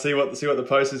of see what the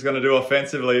post is going to do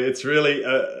offensively. It's really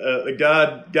a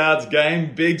guard's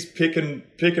game. Bigs pick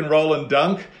and roll and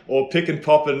dunk, or pick and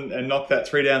pop and knock that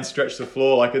 3 down, stretch the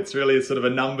floor. Like it's really sort of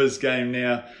a numbers game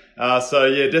now. So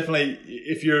yeah, definitely.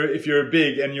 If you're a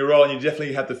big and you're rolling, you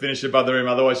definitely have to finish above the rim.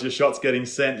 Otherwise, your shot's getting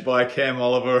sent by Cam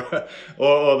Oliver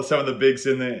or some of the bigs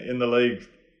in the league.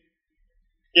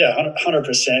 Yeah,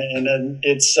 100%. And then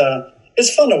it's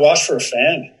fun to watch for a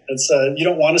fan. It's you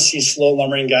don't want to see slow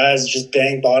lumbering guys just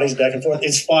bang bodies back and forth.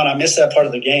 It's fun. I miss that part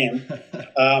of the game,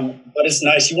 but it's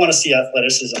nice. You want to see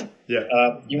athleticism.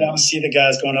 Yeah. You want to see the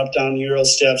guys going up, down Euro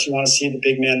steps. You want to see the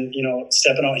big men,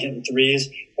 stepping out, hitting threes,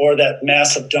 or that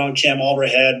massive dunk Cam Oliver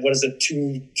had. What is it,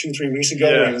 2-3 weeks ago?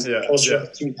 Where he was posted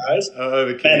with 2 guys.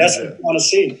 Man, that's what you want to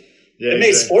see. Yeah, it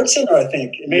made Sports Center, I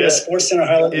think. It made a Sports Center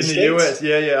highlight in the US.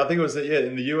 Yeah. I think it was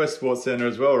in the US Sports Center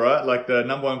as well, right? Like the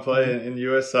number 1 player in the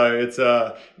US. So it's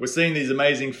we're seeing these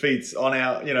amazing feats on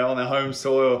our on our home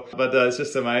soil, but it's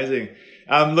just amazing.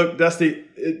 Look, Dusty,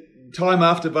 time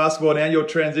after basketball now, your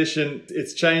transition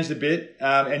it's changed a bit,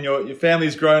 and your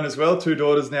family's grown as well. 2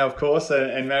 daughters now, of course,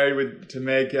 and married to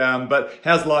Meg. But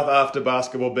how's life after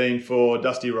basketball been for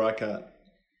Dusty Reichart?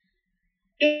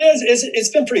 It's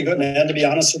been pretty good, man, to be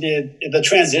honest with you. The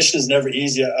transition is never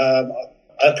easy.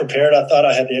 I prepared. I thought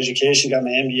I had the education, got my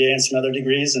MBA and some other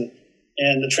degrees. And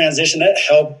the transition, that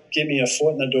helped get me a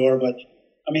foot in the door. But,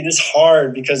 it's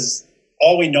hard because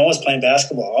all we know is playing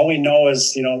basketball. All we know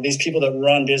is, these people that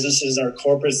run businesses or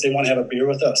corporates, they want to have a beer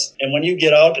with us. And when you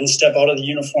get out and step out of the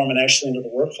uniform and actually into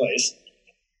the workplace,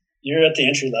 you're at the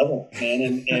entry level,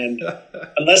 man. And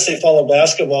unless they follow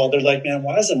basketball, they're like, man,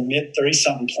 why is a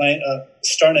mid-30-something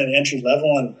starting at entry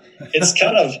level? And it's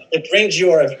it brings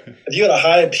if you had a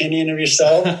high opinion of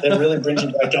yourself, it really brings you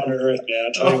back down to earth, man.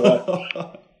 I tell you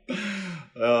what.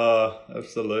 Oh,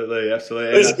 absolutely. It's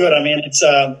good. It's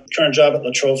current job at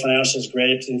Latrobe Financial is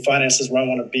great, and finance is where I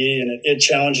want to be, and it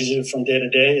challenges you from day to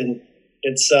day. And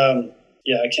it's, I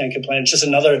can't complain. It's just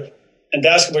another. In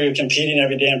basketball, you're competing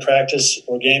every day in practice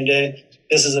or game day.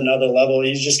 This is another level.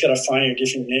 You just got to find your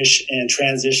different niche and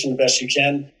transition the best you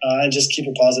can, and just keep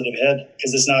a positive head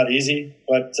because it's not easy.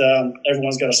 But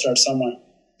everyone's got to start somewhere.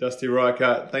 Dusty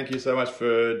Reichart, thank you so much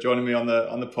for joining me on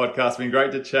the podcast. It's been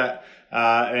great to chat,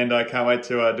 and I can't wait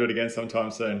to do it again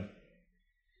sometime soon.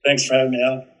 Thanks for having me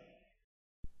on.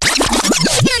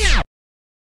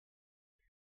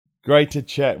 Great to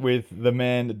chat with the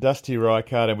man, Dusty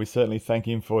Reichard, and we certainly thank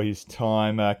him for his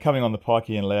time coming on the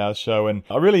Pikey and Loughz show. And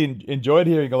I really enjoyed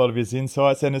hearing a lot of his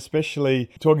insights, and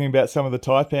especially talking about some of the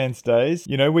Taipans days.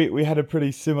 You know, we had a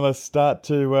pretty similar start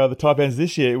to the Taipans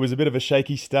this year. It was a bit of a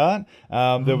shaky start.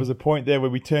 There was a point there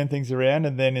where we turned things around,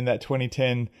 and then in that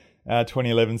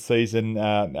 2011 season,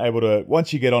 able to,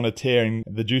 once you get on a tear and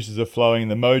the juices are flowing,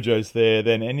 the mojo's there,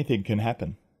 then anything can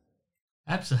happen.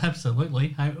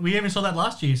 Absolutely. We even saw that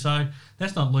last year, so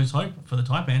let's not lose hope for the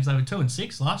Taipans. They were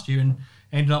 2-6 last year and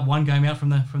ended up one game out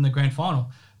from the grand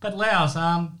final. But Loughz,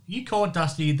 you caught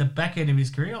Dusty at the back end of his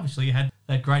career. Obviously, you had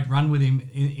that great run with him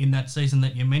in that season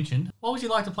that you mentioned. What was he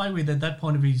like to play with at that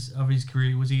point of his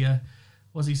career? Was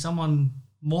he someone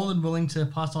more than willing to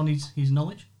pass on his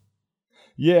knowledge?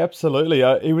 Yeah, absolutely.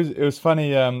 It was funny.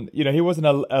 He wasn't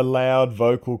a loud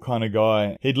vocal kind of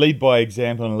guy. He'd lead by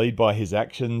example and lead by his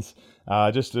actions.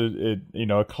 Just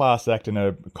a class act and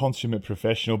a consummate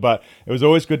professional. But it was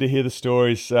always good to hear the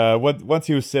stories. Once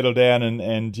he was settled down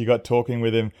and you got talking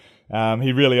with him,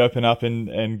 he really opened up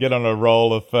and get on a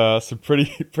roll of some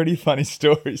pretty funny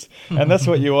stories. And that's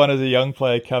what you want as a young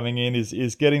player coming in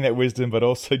is getting that wisdom, but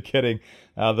also getting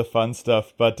the fun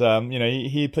stuff. But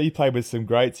he played with some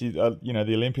greats. The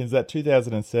Olympians. That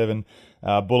 2007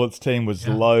 Bullets team was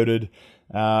loaded.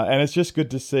 And it's just good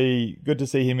to see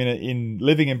him in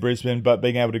living in Brisbane, but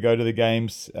being able to go to the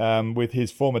games with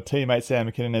his former teammate Sam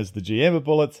McKinnon as the GM of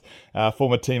Bullets,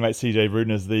 former teammate CJ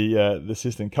Rudin as the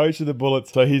assistant coach of the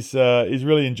Bullets. So he's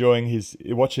really enjoying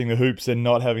watching the hoops and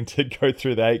not having to go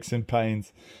through the aches and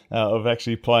pains of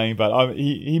actually playing. But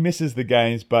he misses the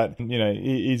games, but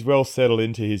he's well settled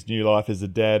into his new life as a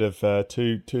dad of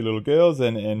two little girls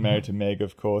and married to Meg,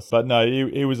 of course. But no,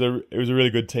 he was a really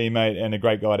good teammate and a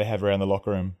great guy to have around the locker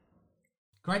room.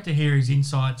 Great to hear his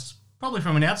insights, probably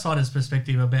from an outsider's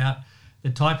perspective about the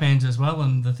Taipans as well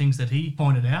and the things that he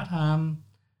pointed out.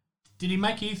 Did he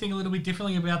make you think a little bit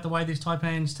differently about the way this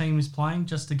Taipans team is playing,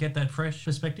 just to get that fresh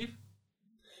perspective?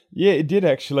 Yeah, it did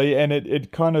actually, and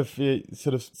it kind of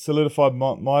sort of solidified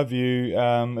my view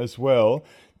as well.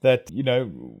 That,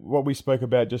 what we spoke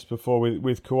about just before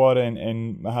with Kawada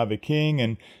and Mojave King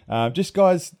and just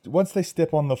guys, once they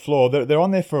step on the floor, they're on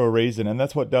there for a reason. And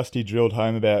that's what Dusty drilled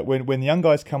home about. When young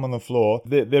guys come on the floor,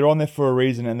 they're on there for a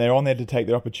reason and they're on there to take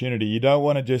their opportunity. You don't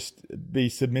want to just be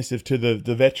submissive to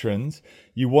the veterans.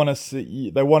 They want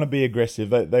to be aggressive.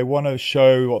 They want to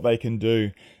show what they can do.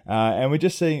 And we're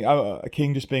just seeing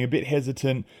King just being a bit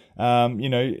hesitant,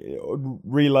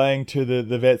 relaying to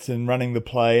the vets and running the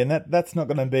play, and that's not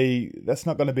going to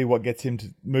be what gets him to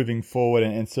moving forward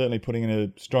and certainly putting in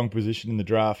a strong position in the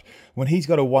draft. When he's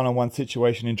got a one-on-one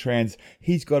situation in trans,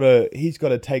 he's got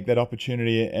to take that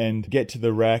opportunity and get to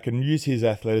the rack and use his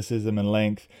athleticism and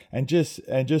length and just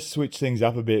switch things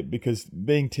up a bit, because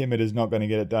being timid is not going to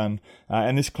get it done.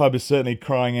 And this club is certainly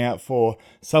crying out for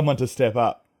someone to step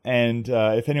up. And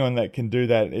if anyone that can do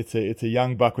that, it's a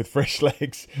young buck with fresh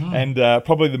legs and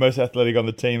probably the most athletic on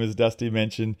the team, as Dusty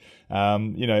mentioned.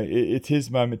 It's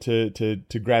his moment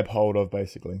to grab hold of,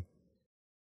 basically.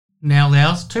 Now,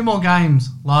 Loughz, 2 more games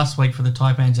last week for the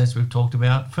Taipans, as we've talked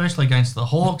about. Firstly against the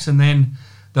Hawks and then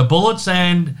the Bullets,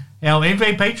 and our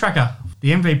MVP tracker,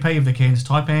 the MVP of the Cairns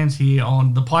Taipans, here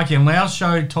on the Pikey and Loughz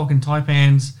show, talking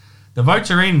Taipans. The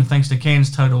votes are in thanks to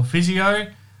Cairns Total Physio.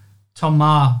 Tom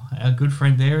Ma, our good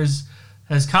friend there,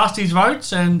 has cast his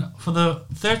votes, and for the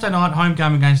Thursday night home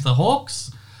game against the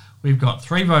Hawks, we've got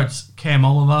 3 votes Cam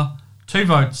Oliver, 2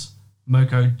 votes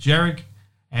Mirko Jeric,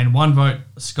 and 1 vote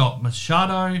Scott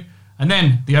Machado. And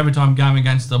then the overtime game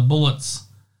against the Bullets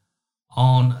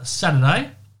on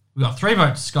Saturday, we've got 3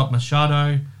 votes Scott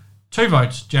Machado, 2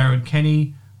 votes Jared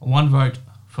Kenny, 1 vote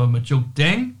for Majuk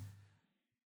Deng.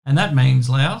 And that means,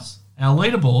 Loughz, our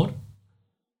leaderboard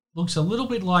looks a little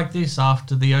bit like this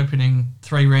after the opening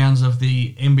 3 rounds of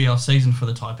the NBL season for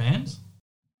the Taipans.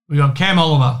 We got Cam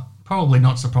Oliver, probably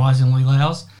not surprisingly,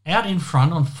 Loughz, out in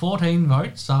front on 14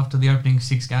 votes after the opening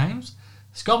 6 games.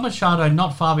 Scott Machado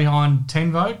not far behind,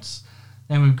 10 votes.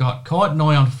 Then we've got Kawat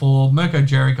Noi on 4, Mirko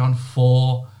Jeric on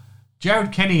 4,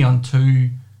 Jared Kenny on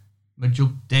 2,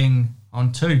 Majuk Deng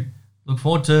on 2. Look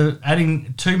forward to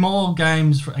adding 2 more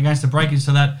games against the Breakers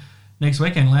to that next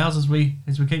weekend, Loughz, as we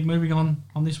keep moving on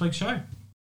this week's show.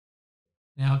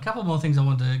 Now, a couple more things I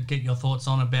want to get your thoughts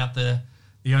on about the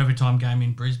overtime game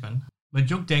in Brisbane.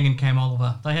 Majuk Deng and Cam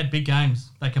Oliver, they had big games.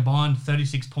 They combined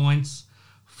 36 points,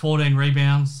 14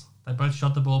 rebounds. They both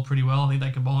shot the ball pretty well. I think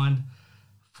they combined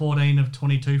 14 of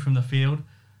 22 from the field,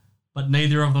 but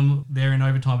neither of them there in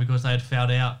overtime because they had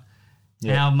fouled out.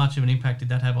 Yeah. How much of an impact did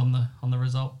that have on the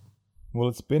result? Well,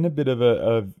 it's been a bit of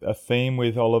a theme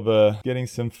with Oliver getting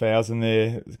some fouls in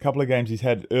there. A couple of games he's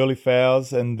had early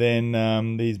fouls, and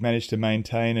then he's managed to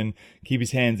maintain and keep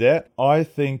his hands out. I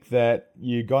think that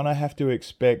you're going to have to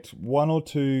expect 1 or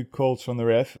 2 calls from the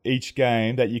ref each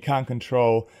game that you can't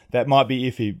control that might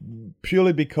be iffy,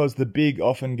 purely because the big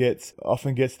often gets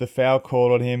the foul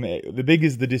called on him. The big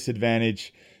is the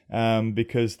disadvantage.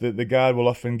 Because the guard will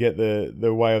often get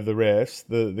the way of the refs.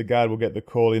 The guard will get the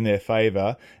call in their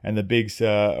favour, and the bigs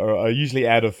are usually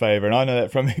out of favour. And I know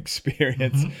that from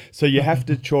experience. Mm-hmm. So you have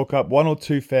to chalk up 1 or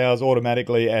 2 fouls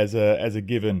automatically as a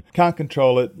given. Can't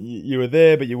control it. You were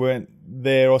there, but you weren't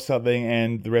there or something,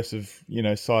 and the refs have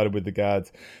sided with the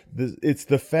guards. It's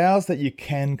the fouls that you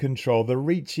can control, the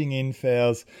reaching in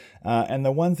fouls, and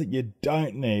the ones that you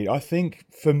don't need. I think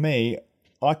for me,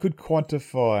 I could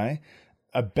quantify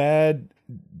a bad,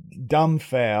 dumb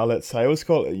foul, let's say. Let's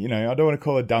call it, I don't want to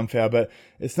call it a dumb foul, but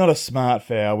it's not a smart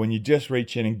foul when you just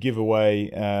reach in and give away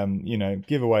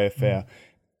a foul.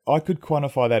 I could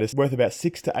quantify that as worth about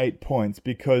 6 to 8 points,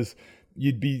 because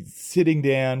you'd be sitting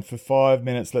down for 5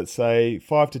 minutes, let's say,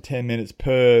 5 to 10 minutes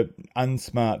per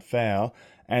unsmart foul.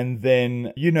 And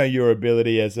then your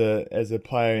ability as a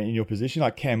player in your position,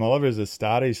 like Cam Oliver as a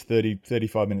starter, he's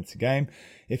 35 minutes a game.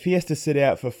 If he has to sit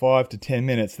out for 5 to 10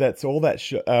 minutes, that's all that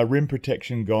rim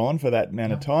protection gone for that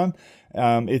amount of time.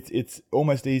 It's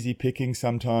almost easy picking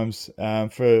sometimes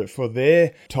for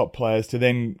their top players to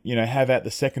then have out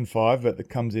the second 5 that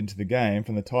comes into the game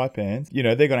from the Taipans.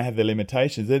 They're going to have their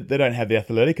limitations. They don't have the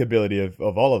athletic ability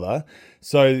of Oliver,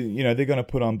 so they're going to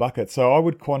put on buckets. So I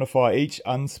would quantify each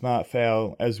unsmart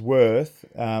foul as worth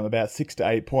about 6 to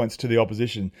 8 points to the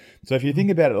opposition. So if you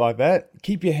think about it like that,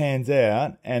 keep your hands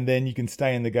out, and then you can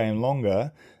stay in the game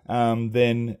longer.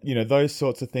 Then those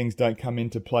sorts of things don't come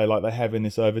into play like they have in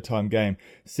this overtime game.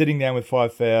 Sitting down with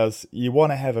 5 fouls, you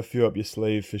want to have a few up your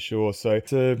sleeve for sure. So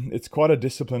it's quite a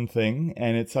discipline thing,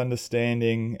 and it's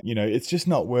understanding. It's just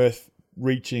not worth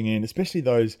reaching in, especially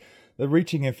the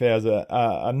reaching in fouls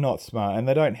are not smart, and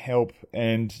they don't help,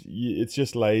 and it's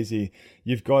just lazy.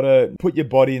 You've got to put your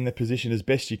body in the position as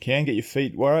best you can, get your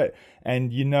feet right,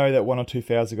 and that 1 or 2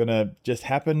 fouls are going to just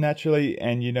happen naturally,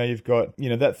 and you've got,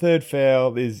 that third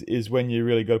foul is when you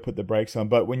really got to put the brakes on.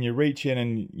 But when you reach in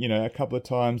and, a couple of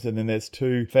times, and then there's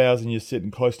 2 fouls and you're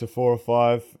sitting close to 4 or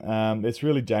 5, it's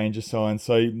really danger signs.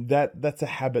 So that's a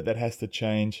habit that has to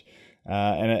change.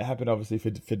 And it happened obviously for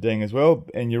Deng as well.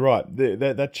 And you're right,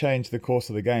 that changed the course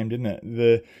of the game, didn't it?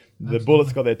 The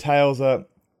Bullets got their tails up.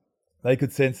 They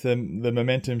could sense the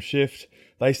momentum shift.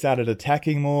 They started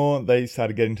attacking more. They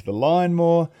started getting to the line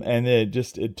more. And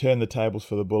it turned the tables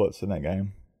for the Bullets in that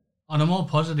game. On a more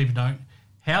positive note,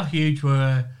 how huge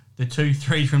were the 2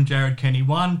 threes from Jared Kenny?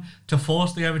 One to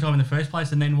force the overtime in the first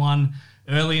place, and then one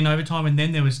early in overtime. And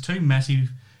then there was 2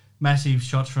 massive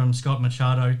shots from Scott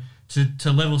Machado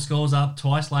to level scores up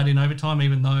twice late in overtime,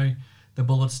 even though the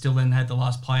Bullets still then had the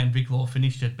last play and Vic Law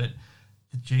finished it. But,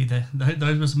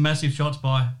 those were some massive shots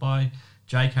by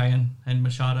JK and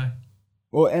Machado.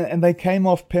 Well, and they came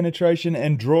off penetration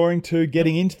and drawing to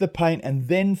getting into the paint and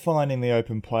then finding the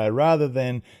open player, rather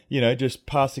than, just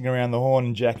passing around the horn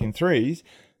and jacking threes.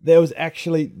 There was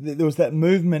that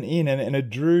movement in, and it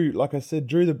drew, like I said,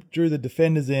 drew the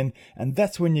defenders in, and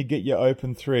that's when you get your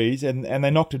open threes, and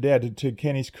they knocked it out. To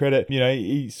Kenny's credit,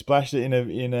 he splashed it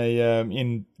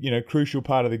in crucial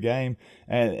part of the game,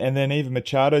 and then even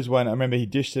Machado's one, I remember he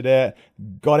dished it out,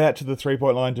 got out to the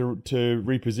 3-point line to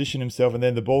reposition himself, and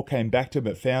then the ball came back to him,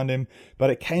 it found him, but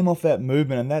it came off that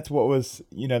movement, and that's what was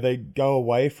they go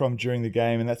away from during the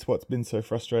game, and that's what's been so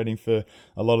frustrating for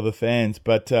a lot of the fans.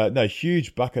 But no,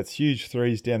 huge buckets, huge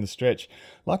threes down the stretch.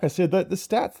 Like I said, the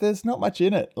stats, there's not much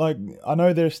in it. Like, I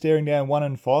know they're staring down 1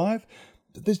 and 5.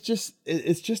 But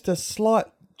it's just a slight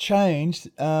change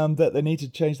that they need to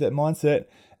change that mindset.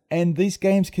 And these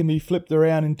games can be flipped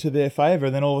around into their favour,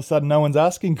 and then all of a sudden no one's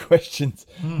asking questions.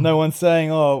 No one's saying,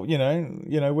 where's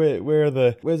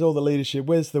all the leadership?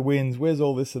 Where's the wins? Where's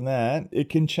all this and that? It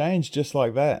can change just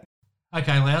like that.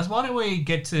 Okay, Loughz, why don't we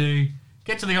get to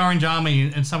the Orange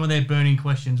Army and some of their burning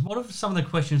questions? What are some of the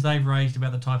questions they've raised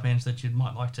about the Taipans that you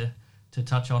might like to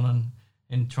touch on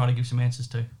and try to give some answers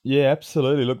to? Yeah,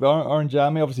 absolutely. Look, the Orange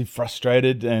Army obviously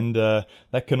frustrated, and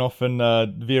that can often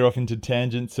veer off into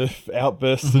tangents of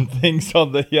outbursts and things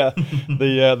on the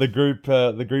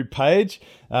group page.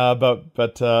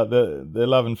 But they're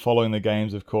loving following the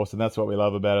games, of course, and that's what we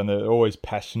love about them. They're always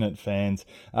passionate fans.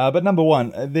 But number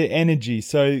one, their energy.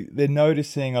 So they're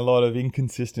noticing a lot of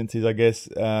inconsistencies, I guess.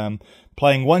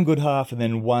 Playing one good half and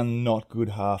then one not good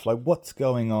half. Like, what's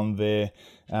going on there?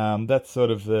 That's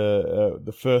sort of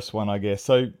the first one, I guess.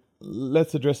 So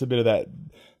let's address a bit of that.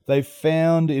 they've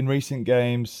found in recent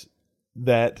games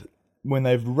that when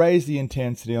they've raised the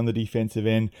intensity on the defensive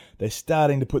end, they're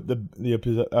starting to put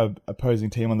the opposing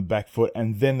team on the back foot,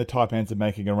 and then the Taipans are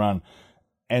making a run.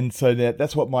 And so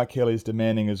that's what Mike Kelly is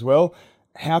demanding as well.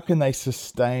 How can they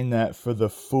sustain that for the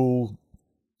full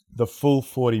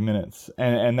 40 minutes?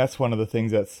 And that's one of the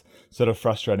things that's sort of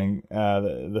frustrating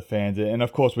the fans. And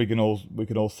of course, we can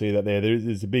all see that there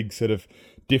is a big sort of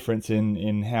difference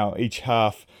in how each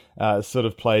half sort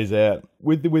of plays out.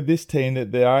 With this team,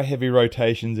 that there are heavy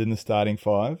rotations in the starting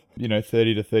five,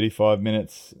 30 to 35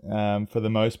 minutes for the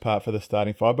most part for the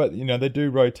starting five. But, they do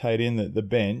rotate in the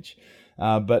bench.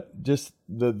 But just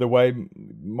the way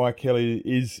Mike Kelly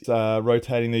is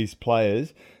rotating these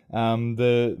players,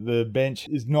 the bench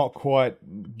is not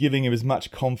quite giving him as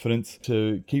much confidence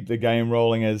to keep the game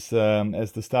rolling as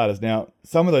the starters. Now,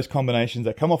 some of those combinations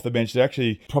that come off the bench are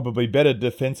actually probably better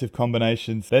defensive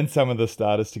combinations than some of the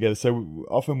starters together. So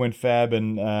often when Fab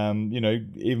and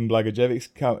even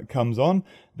Blagojevic comes on,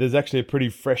 there's actually a pretty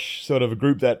fresh sort of a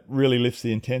group that really lifts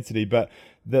the intensity. But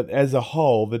that as a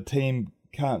whole, the team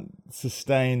can't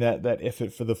sustain that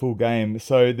effort for the full game.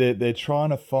 So they're trying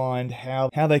to find how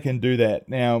they can do that.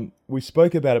 Now, we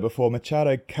spoke about it before.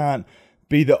 Machado can't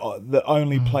be the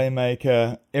only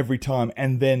playmaker every time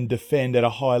and then defend at a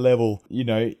high level,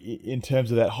 in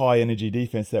terms of that high energy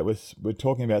defense that we're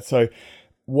talking about. So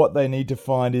what they need to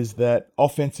find is that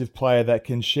offensive player that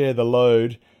can share the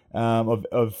load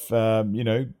of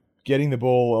getting the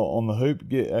ball on the hoop,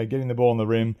 getting the ball on the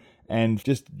rim, and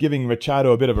just giving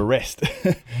Machado a bit of a rest.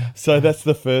 So that's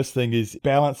the first thing, is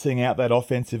balancing out that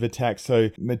offensive attack so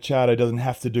Machado doesn't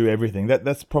have to do everything.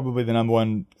 That's probably the number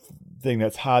one thing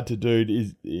that's hard to do,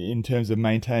 is in terms of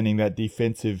maintaining that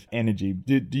defensive energy.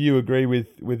 Do you agree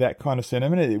with that kind of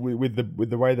sentiment? With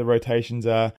the way the rotations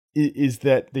are, is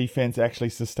that defense actually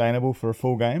sustainable for a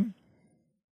full game?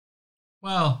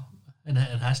 Well, it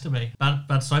has to be.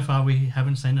 But so far we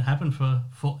haven't seen it happen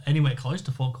for anywhere close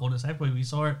to 4 quarters, have we? We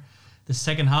saw it the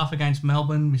second half against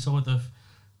Melbourne. We saw it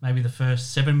maybe the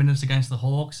first 7 minutes against the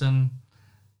Hawks, and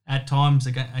at times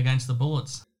against the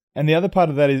Bullets. And the other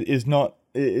part of that is not,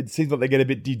 it seems like they get a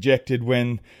bit dejected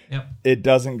when it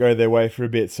doesn't go their way for a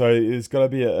bit. So there's got to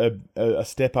be a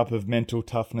step up of mental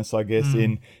toughness, I guess,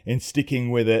 in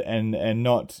sticking with it and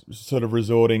not sort of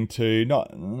resorting to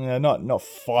not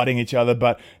fighting each other,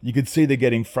 but you could see they're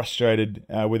getting frustrated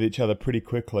with each other pretty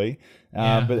quickly.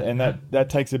 That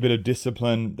takes a bit of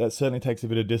discipline. That certainly takes a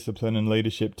bit of discipline and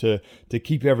leadership to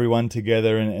keep everyone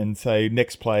together and say,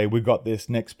 next play, we've got this.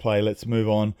 Next play, let's move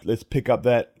on. Let's pick up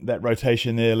that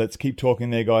rotation there. Let's keep talking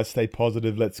there, guys. Stay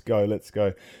positive. Let's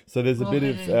go. So there's a bit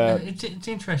of... It's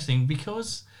interesting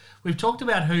because we've talked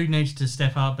about who needs to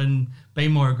step up and be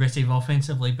more aggressive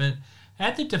offensively, but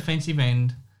at the defensive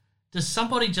end, does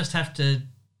somebody just have to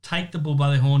take the bull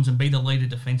by the horns and be the leader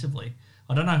defensively?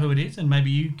 I don't know who it is, and maybe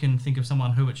you can think of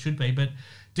someone who it should be, but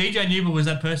DJ Newber was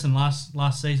that person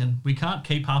last season. We can't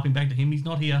keep harping back to him. He's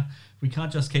not here. We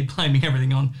can't just keep blaming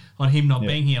everything on him not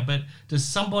being here. But does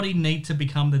somebody need to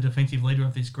become the defensive leader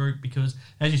of this group? Because,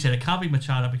 as you said, it can't be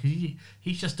Machado because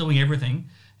he's just doing everything.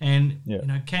 And,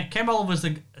 Cam Oliver's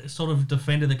the sort of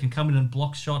defender that can come in and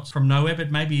block shots from nowhere,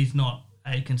 but maybe he's not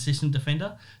a consistent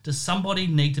defender. Does somebody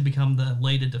need to become the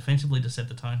leader defensively to set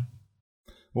the tone?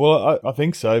 Well, I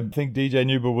think so. I think DJ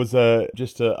Newber was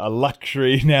just a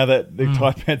luxury now that the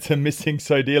Taipans are missing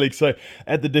so dearly. So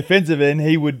at the defensive end,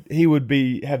 he would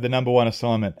have the number one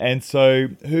assignment. And so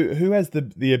who has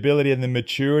the ability and the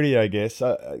maturity, I guess?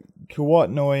 Kawat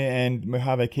Noi and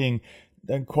Mojave King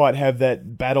don't quite have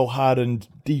that battle-hardened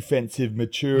defensive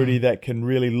maturity that can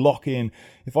really lock in.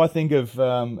 If I think of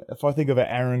an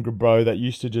Aaron Grabo that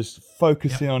used to just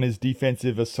focus in on his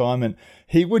defensive assignment,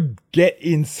 he would get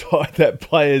inside that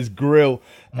player's grill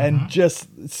and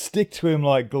just stick to him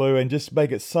like glue and just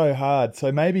make it so hard.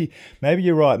 So maybe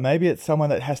you're right. Maybe it's someone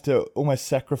that has to almost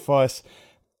sacrifice,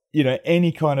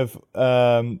 any kind of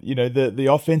the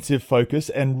offensive focus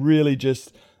and really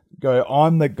just go,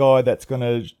 I'm the guy that's going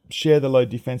to share the load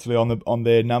defensively on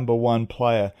their number one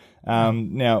player.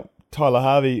 Now, Tyler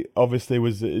Harvey obviously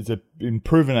is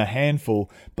proven a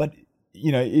handful, but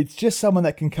it's just someone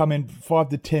that can come in 5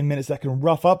 to 10 minutes that can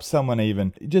rough up someone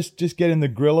even. Just get in the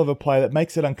grill of a player that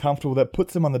makes it uncomfortable, that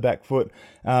puts them on the back foot.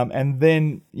 And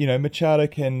then, Machado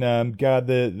can guard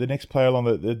the next player along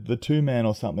the two-man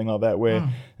or something like that where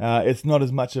it's not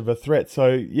as much of a threat.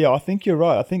 So, yeah, I think you're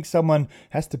right. I think someone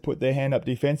has to put their hand up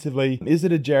defensively. Is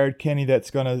it a Jared Kenny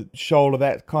that's going to shoulder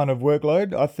that kind of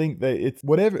workload? I think that it's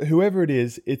whoever it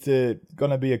is, it's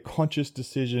going to be a conscious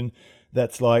decision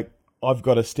that's like, I've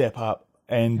got to step up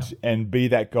and be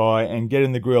that guy and get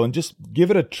in the grill and just give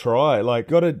it a try.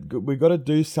 Like, we got to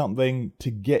do something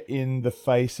to get in the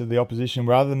face of the opposition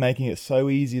rather than making it so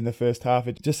easy in the first half.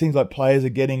 It just seems like players are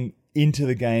getting into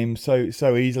the game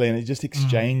so easily, and it's just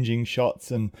exchanging shots,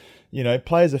 and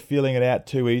players are feeling it out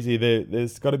too easy.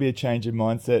 There's got to be a change in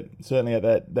mindset, certainly at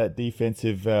that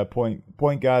defensive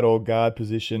point guard or guard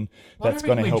position. That's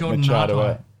going to help Machado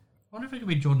out. I wonder if it could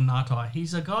be Jordan Nartai.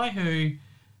 He's a guy who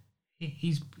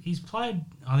he's played,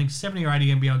 I think, 70 or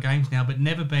 80 NBL games now, but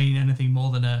never been anything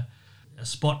more than a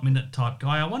spot minute type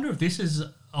guy. I wonder if this is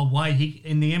a way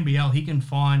in the NBL he can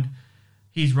find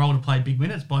his role to play big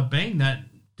minutes by being that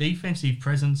defensive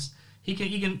presence. He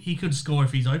could score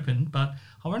if he's open, but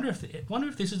I wonder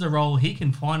if this is a role he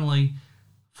can finally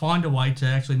find a way to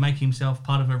actually make himself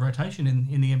part of a rotation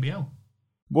in the NBL.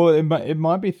 Well, it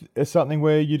might be something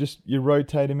where you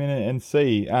rotate him in and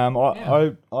see. I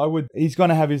would. He's going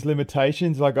to have his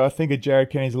limitations. Like, I think a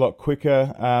Jarek Kenny's a lot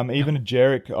quicker. Even a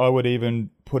Jarek, I would even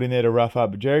put in there to rough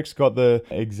up. But Jarek's got the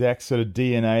exact sort of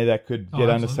DNA that could get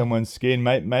under someone's skin.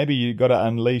 Maybe you got to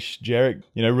unleash Jarek.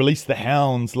 Release the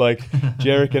hounds like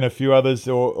Jarek and a few others,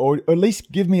 or at least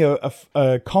give me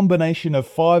a combination of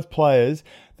 5 players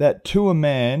that to a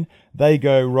man, they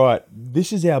go, right,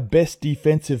 this is our best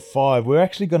defensive 5. We're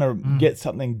actually going to get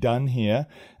something done here.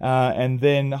 And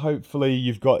then hopefully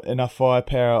you've got enough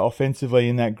firepower offensively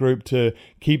in that group to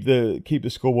keep the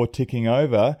scoreboard ticking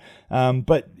over.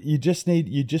 But you just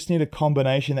need a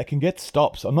combination that can get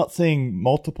stops. I'm not seeing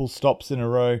multiple stops in a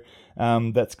row.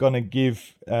 That's going to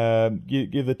give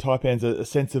the Taipans a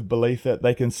sense of belief that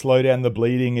they can slow down the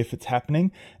bleeding if it's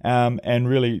happening, and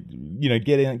really,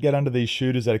 get under these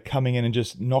shooters that are coming in and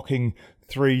just knocking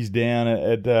threes down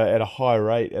at a high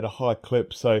rate, at a high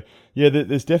clip. So yeah,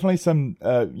 there's definitely some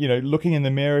looking in the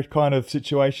mirror kind of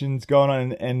situations going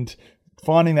on, and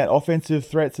finding that offensive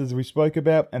threats as we spoke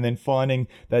about, and then finding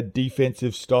that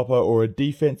defensive stopper or a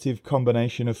defensive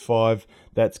combination of 5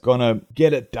 that's going to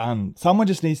get it done. Someone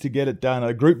just needs to get it done.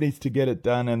 A group needs to get it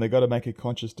done, and they've got to make a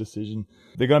conscious decision.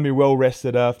 They're going to be well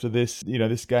rested after this,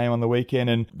 this game on the weekend,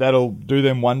 and that'll do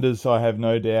them wonders, I have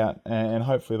no doubt. And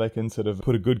hopefully they can sort of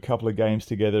put a good couple of games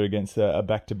together against a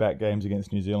back-to-back games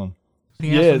against New Zealand. From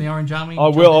the Orange Army? I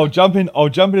will. I'll jump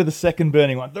into the second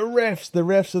burning one. The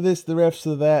refs are this, the refs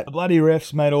are that. The bloody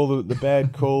refs made all the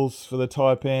bad calls for the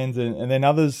Taipans, and then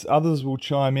others will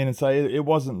chime in and say it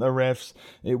wasn't the refs.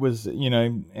 It was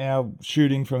our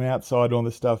shooting from outside, all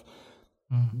this stuff.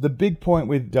 The big point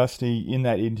with Dusty in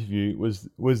that interview was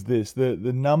this: the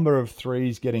number of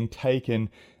threes getting taken.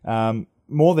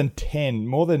 More than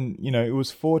 10, it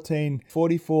was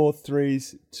 44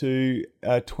 threes to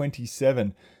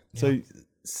 27. So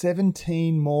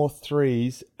 17 more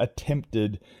threes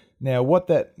attempted. Now, what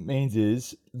that means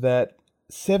is that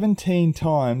 17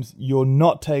 times you're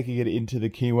not taking it into the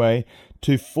keyway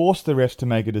to force the refs to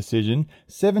make a decision.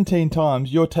 17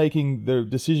 times you're taking the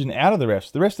decision out of the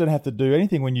refs. The refs don't have to do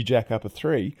anything when you jack up a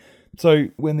 3. So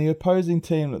when the opposing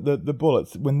team, the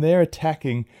Bullets, when they're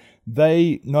attacking,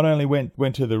 they not only went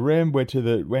to the rim, went to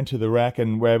the rack,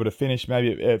 and were able to finish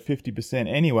maybe at 50%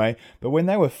 anyway. But when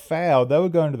they were fouled, they were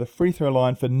going to the free throw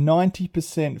line for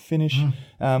 90% finish,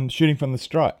 shooting from the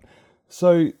stripe.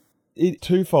 So it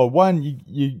twofold. One,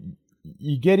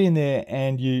 you get in there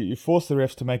and you force the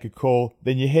refs to make a call.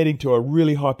 Then you're heading to a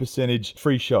really high percentage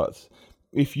free shots.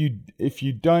 If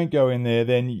you don't go in there,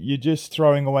 then you're just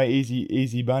throwing away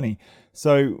easy money.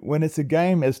 So when it's a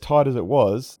game as tight as it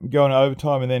was, going to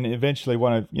overtime and then eventually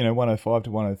 105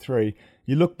 to 103,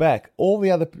 you look back, all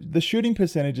the shooting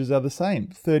percentages are the same.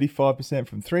 35%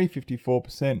 from 3,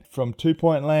 54% from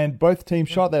 2-point land. Both teams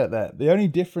shot that at that. The only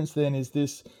difference then is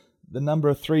the number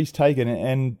of threes taken,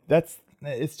 and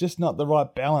it's just not the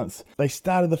right balance. They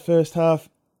started the first half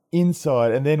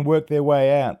inside and then worked their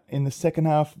way out. In the second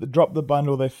half, they dropped the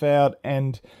bundle, they fouled,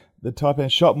 and the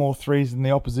Taipans shot more threes than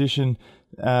the opposition.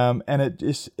 And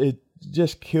it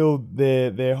just killed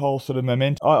their whole sort of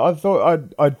momentum. I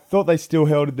thought they still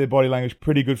held their body language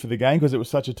pretty good for the game because it was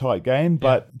such a tight game.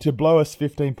 But to blow us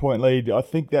 15-point lead, I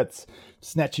think that's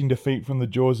snatching defeat from the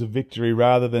jaws of victory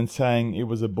rather than saying it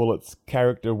was a Bullets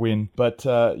character win. But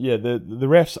the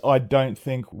refs, I don't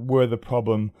think were the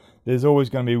problem. There's always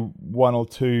going to be one or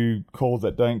two calls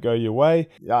that don't go your way,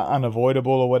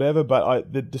 unavoidable or whatever,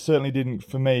 but that certainly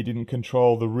didn't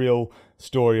control the real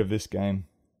story of this game.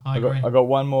 I agree. I got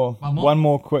one more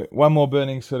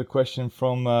burning sort of question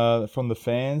from the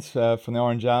fans, from the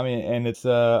Orange Army, and it's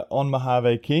on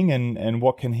Mojave King and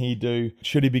what can he do?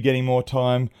 Should he be getting more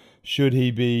time? Should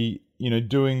he be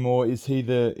doing more? Is he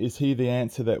the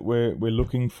answer that we're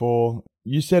looking for?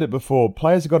 You said it before.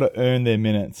 Players have got to earn their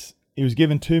minutes. He was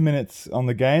given 2 minutes on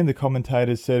the game. The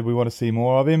commentators said, we want to see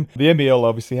more of him. The NBL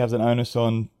obviously has an onus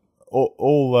on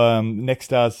all next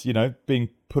stars, being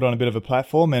put on a bit of a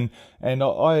platform. And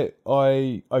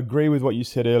I agree with what you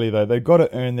said earlier, though. They've got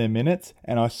to earn their minutes.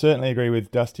 And I certainly agree with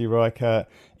Dusty Reichert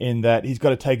in that he's got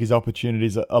to take his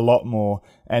opportunities a lot more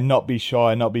and not be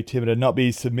shy, not be timid, and not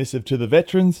be submissive to the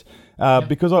veterans.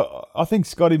 Because I think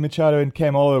Scotty Machado and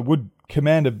Cam Oliver would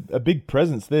command a big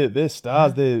presence. They're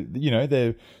stars. They're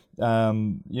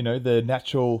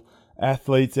natural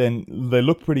athletes, and they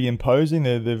look pretty imposing.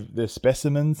 They're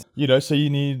specimens. So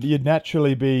you'd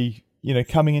naturally be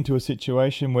coming into a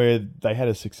situation where they had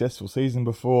a successful season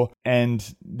before,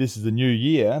 and this is a new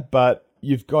year, but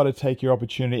you've got to take your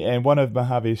opportunity. And one of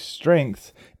Mojave's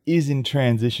strengths is in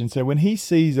transition. So when he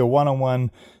sees a one-on-one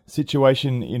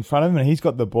situation in front of him and he's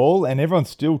got the ball and everyone's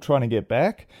still trying to get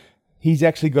back, he's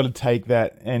actually got to take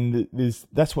that, and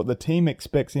that's what the team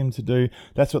expects him to do.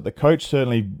 That's what the coach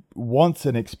certainly wants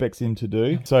and expects him to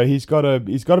do. So he's got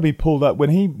to be pulled up when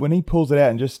he pulls it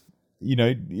out and just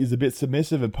is a bit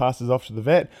submissive and passes off to the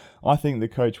vet. I think the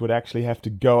coach would actually have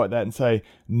to go at that and say,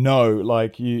 no,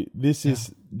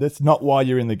 that's not why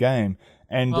you're in the game.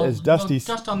 And as Dusty,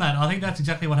 just on that, I think that's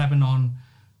exactly what happened on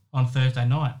Thursday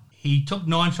night. He took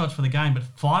 9 shots for the game, but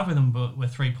 5 of them were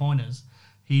 3-pointers.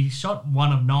 He shot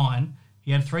 1 of 9.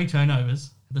 He had 3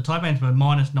 turnovers. The Taipans were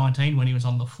minus 19 when he was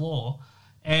on the floor.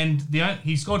 And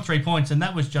he scored 3 points, and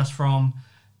that was just from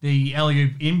the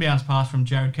alley-oop inbounds pass from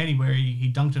Jared Kenny where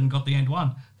he dunked it and got the end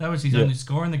one. That was his only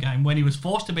score in the game when he was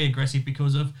forced to be aggressive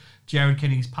because of Jared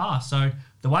Kenny's pass. So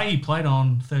the way he played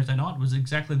on Thursday night was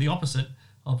exactly the opposite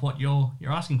of what you're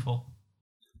asking for.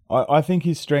 I think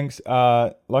his strengths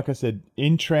are, like I said,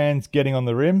 in trans, getting on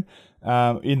the rim,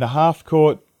 in the half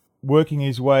court, working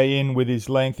his way in with his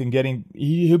length and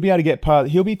he'll be able to get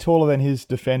past. He'll be taller than his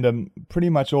defender pretty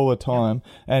much all the time,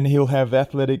 and he'll have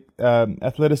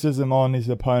athleticism on his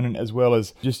opponent as well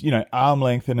as just arm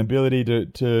length and ability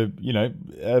to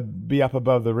be up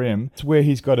above the rim. It's where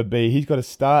he's got to be. He's got to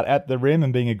start at the rim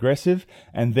and being aggressive,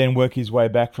 and then work his way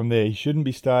back from there. He shouldn't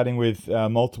be starting with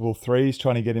multiple threes,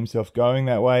 trying to get himself going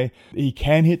that way. He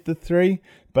can hit the three,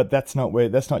 but that's not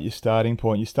your starting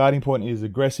point. Your starting point is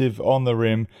aggressive on the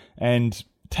rim and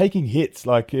taking hits.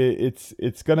 Like it's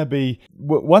going to be,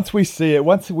 once we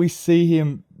see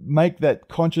him make that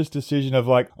conscious decision of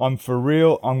like, I'm for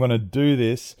real, I'm going to do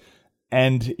this,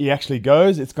 and he actually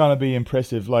goes, it's going to be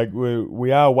impressive. Like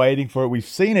we are waiting for it. We've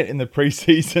seen it in the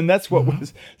preseason. That's what we're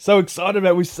so excited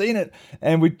about. We've seen it,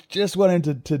 and we just want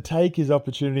him to take his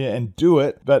opportunity and do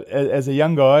it. But as a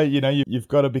young guy, you've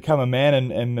got to become a man,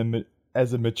 and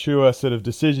as a mature sort of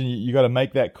decision, you got to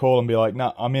make that call and be like,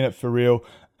 no, I'm in it for real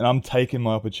and I'm taking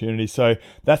my opportunity. So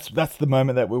that's the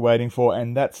moment that we're waiting for,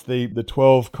 and that's the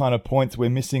 12 kind of points we're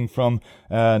missing from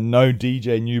no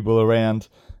DJ Newble around.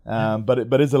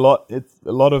 But it's a lot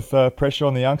of pressure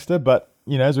on the youngster. But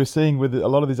as we're seeing with a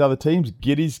lot of these other teams,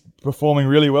 Giddy's performing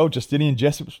really well. Justinian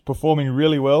Jessup's performing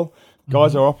really well.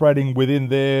 Guys are operating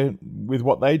with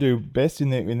what they do best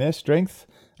in their strength.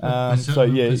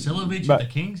 Vasilovic at the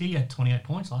Kings, he had 28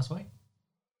 points last week.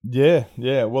 Yeah.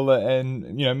 Well,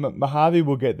 and Mojave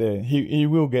will get there. He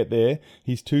will get there.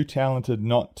 He's too talented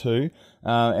not to.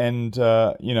 I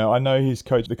know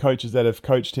the coaches that have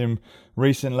coached him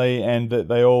recently, and that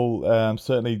they all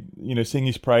certainly sing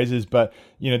his praises. But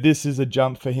this is a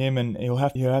jump for him, and he'll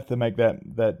have to make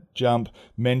that jump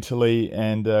mentally,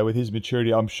 and with his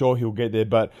maturity, I'm sure he'll get there.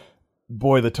 But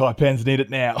boy, the Taipans need it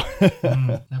now.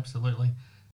 Absolutely.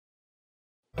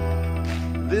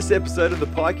 This episode of the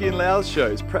Pikey and Loughz Show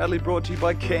is proudly brought to you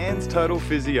by Cairns Total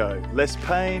Physio, less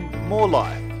pain, more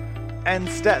life, and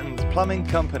Statton's Plumbing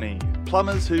Company,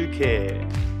 plumbers who care.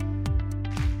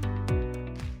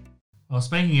 Well,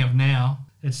 speaking of now,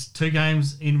 it's 2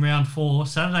 games in round 4.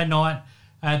 Saturday night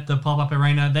at the Pop-Up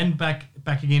Arena, then back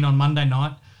again on Monday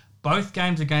night. Both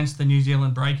games against the New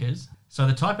Zealand Breakers. So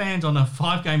the Taipans on a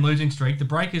 5-game losing streak. The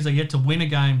Breakers are yet to win a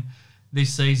game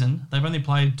this season. They've only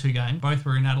played 2 games. Both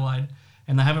were in Adelaide,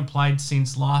 and they haven't played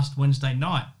since last Wednesday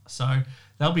night. So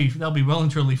they'll be well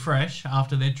and truly fresh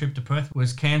after their trip to Perth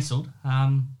was cancelled.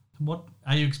 What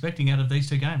are you expecting out of these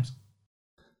 2 games?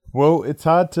 Well, it's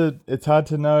hard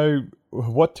to know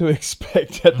what to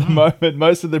expect at the moment.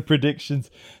 Most of the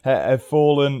predictions have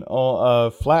fallen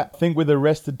flat. I think with the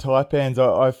rested Taipans,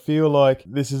 I feel like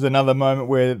this is another moment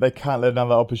where they can't let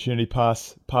another opportunity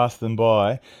pass them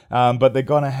by. But they're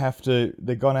gonna have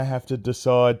to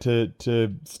decide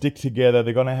to stick together.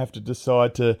 They're gonna have to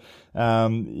decide to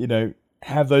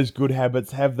have those good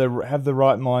habits, have the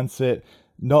right mindset.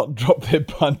 not drop their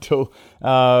bundle.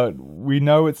 We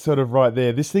know it's sort of right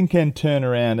there. This thing can turn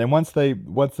around, and once they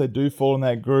do fall in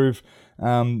that groove,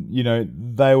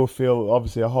 they will feel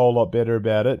obviously a whole lot better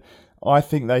about it. I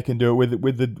think they can do it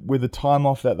with the time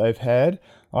off that they've had.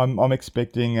 I'm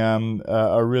expecting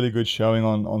a really good showing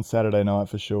on Saturday night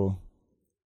for sure.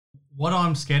 What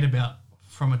I'm scared about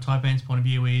from a Taipans point of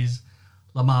view is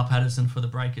Lamar Patterson for the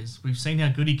Breakers. We've seen how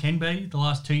good he can be the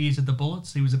last 2 years at the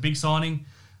Bullets. He was a big signing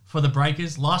for the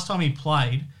Breakers. Last time he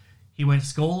played, he went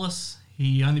scoreless.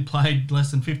 He only played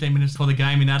less than 15 minutes for the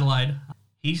game in Adelaide.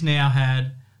 He's now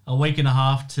had a week and a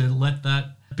half to let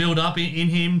that build up in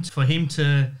him, for him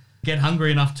to get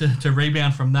hungry enough to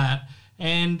rebound from that.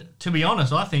 And to be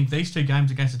honest, I think these two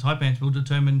games against the Taipans will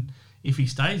determine if he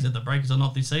stays at the Breakers or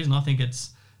not this season. I think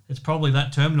it's probably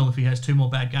that terminal if he has two more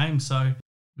bad games. So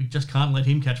we just can't let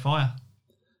him catch fire.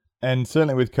 And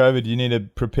certainly with COVID, you need to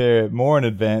prepare more in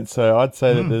advance. So I'd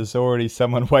say that there's already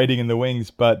someone waiting in the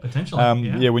wings. But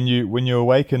potentially, when you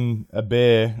awaken a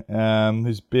bear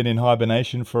who's been in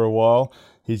hibernation for a while,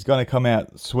 he's going to come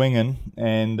out swinging.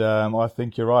 And I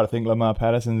think you're right. I think Lamar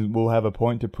Patterson will have a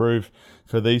point to prove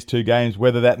for these two games.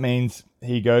 Whether that means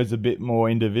he goes a bit more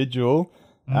individual,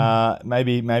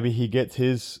 maybe he gets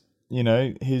his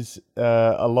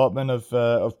allotment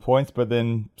of points, but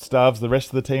then starves the rest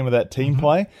of the team with that team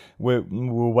play. We'll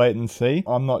wait and see.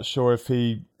 I'm not sure if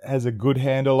he has a good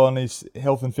handle on his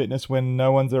health and fitness when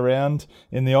no one's around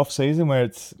in the off season, where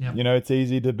it's it's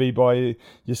easy to be by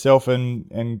yourself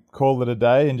and call it a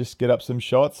day and just get up some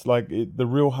shots. The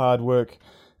real hard work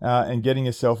and getting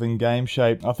yourself in game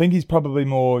shape. I think he's probably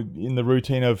more in the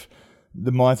routine of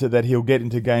the mindset that he'll get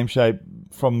into game shape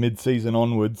from mid-season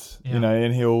onwards,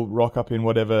 and he'll rock up in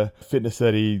whatever fitness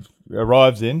that he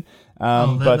arrives in.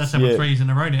 That's happened 3 years in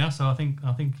a row now, so I think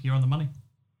you're on the money.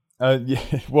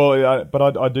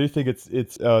 But I do think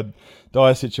it's a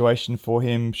dire situation for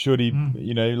him. Should he,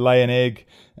 lay an egg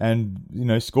and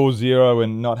score 0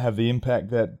 and not have the impact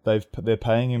that they're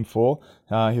paying him for,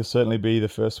 he'll certainly be the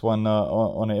first one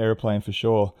on an aeroplane for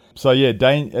sure. So a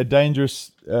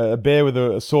dangerous bear with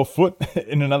a sore foot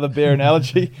in another bear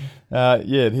analogy.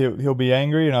 He'll be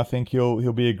angry, and I think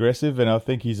he'll be aggressive, and I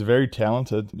think he's very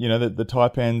talented. The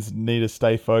Taipans need to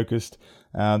stay focused.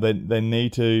 They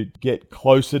need to get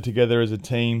closer together as a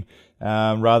team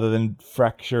rather than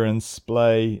fracture and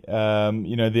splay,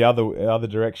 the other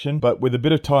direction. But with a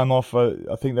bit of time off,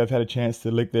 I think they've had a chance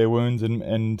to lick their wounds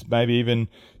and maybe even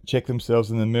check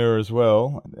themselves in the mirror as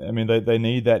well. I mean, they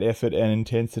need that effort and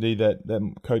intensity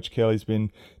that Coach Kelly's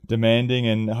been demanding,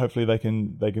 and hopefully they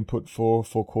can put four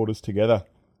quarters together.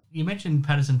 You mentioned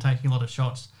Patterson taking a lot of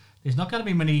shots. There's not going to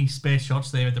be many spare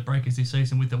shots there at the Breakers this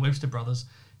season with the Webster brothers.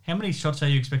 How many shots are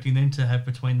you expecting them to have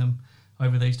between them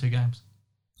over these two games?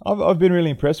 I've been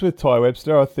really impressed with Ty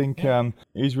Webster. I think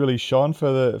he's really shone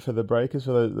for the Breakers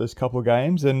for those couple of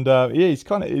games, and he's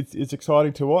it's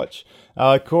exciting to watch.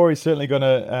 Corey's certainly going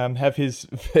to have his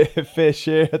fair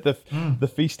share at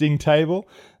the feasting table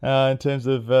in terms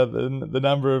of the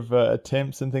number of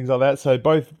attempts and things like that. So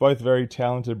both very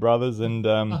talented brothers, and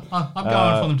I'm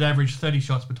going for them to average 30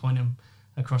 shots between them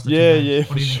across the two games. Yeah,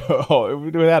 for sure.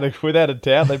 Without a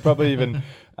doubt, they probably even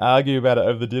argue about it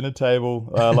over the dinner table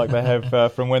like they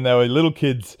have from when they were little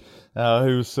kids,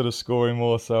 who was sort of scoring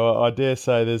more. So I dare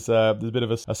say there's a bit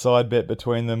of a side bet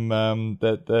between them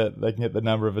that they can get the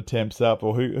number of attempts up,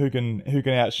 or who can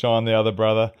outshine the other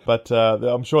brother. But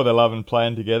I'm sure they're loving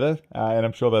playing together, and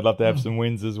I'm sure they'd love to have some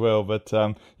wins as well. But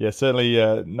certainly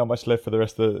not much left for the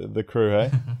rest of the crew,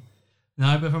 hey?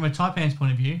 No, but from a Taipans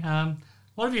point of view,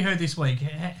 what have you heard this week?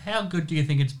 How good do you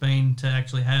think it's been to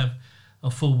actually have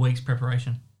a full week's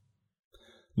preparation?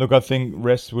 Look, I think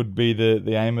rest would be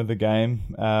the aim of the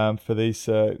game for these.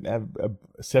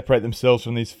 Separate themselves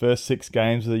from these first 6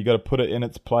 games. So you got to put it in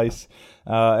its place,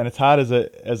 and it's hard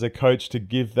as a coach to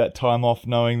give that time off,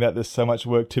 knowing that there's so much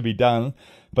work to be done.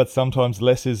 But sometimes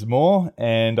less is more,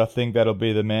 and I think that'll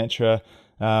be the mantra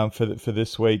for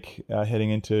this week,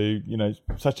 heading into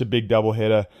such a big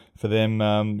doubleheader for them.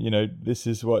 This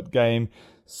is game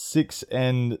 6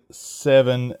 and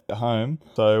 7 at home.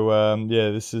 So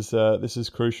this is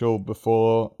crucial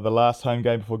before the last home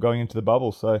game before going into the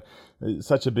bubble. So it's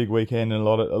such a big weekend and a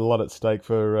lot at stake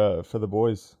for the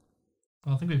boys.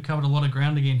 Well, I think we've covered a lot of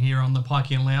ground again here on the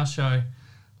Pikey and Loughz show.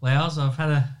 Loughz,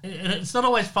 it's not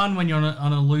always fun when you're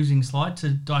on a losing slide to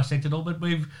dissect it all, but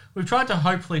we've tried to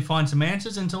hopefully find some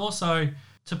answers and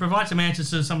to provide some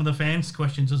answers to some of the fans'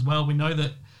 questions as well. We know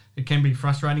that it can be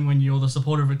frustrating when you're the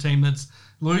supporter of a team that's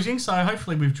losing, so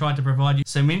hopefully we've tried to provide you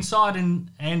some insight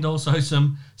and also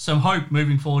some hope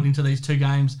moving forward into these 2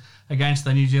 games against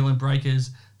the New Zealand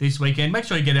Breakers this weekend. Make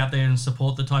sure you get out there and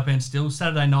support the Taipans still.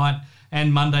 Saturday night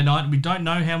and Monday night. We don't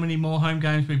know how many more home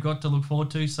games we've got to look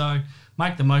forward to, so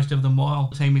make the most of them while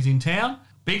the team is in town.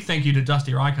 Big thank you to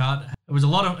Dusty Reichart.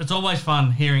 It's always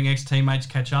fun hearing ex-teammates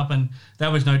catch up, and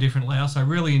that was no different, Loughz. So I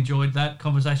really enjoyed that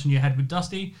conversation you had with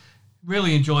Dusty.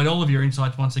 Really enjoyed all of your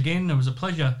insights once again. It was a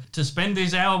pleasure to spend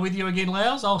this hour with you again,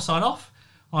 Loughz. I'll sign off.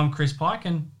 I'm Chris Pike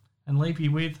and leave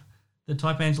you with the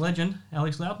Taipans legend,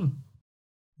 Alex Loughton.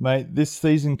 Mate, this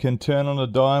season can turn on a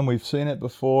dime. We've seen it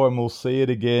before and we'll see it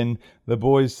again. The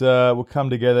boys will come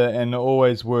together and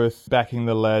always worth backing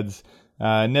the lads.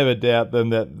 Never doubt them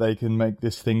that they can make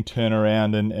this thing turn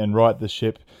around and right the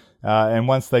ship. And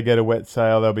once they get a wet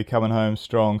sail, they'll be coming home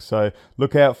strong. So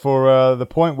look out for the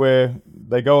point where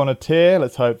they go on a tear.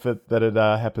 Let's hope that it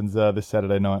happens this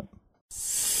Saturday night.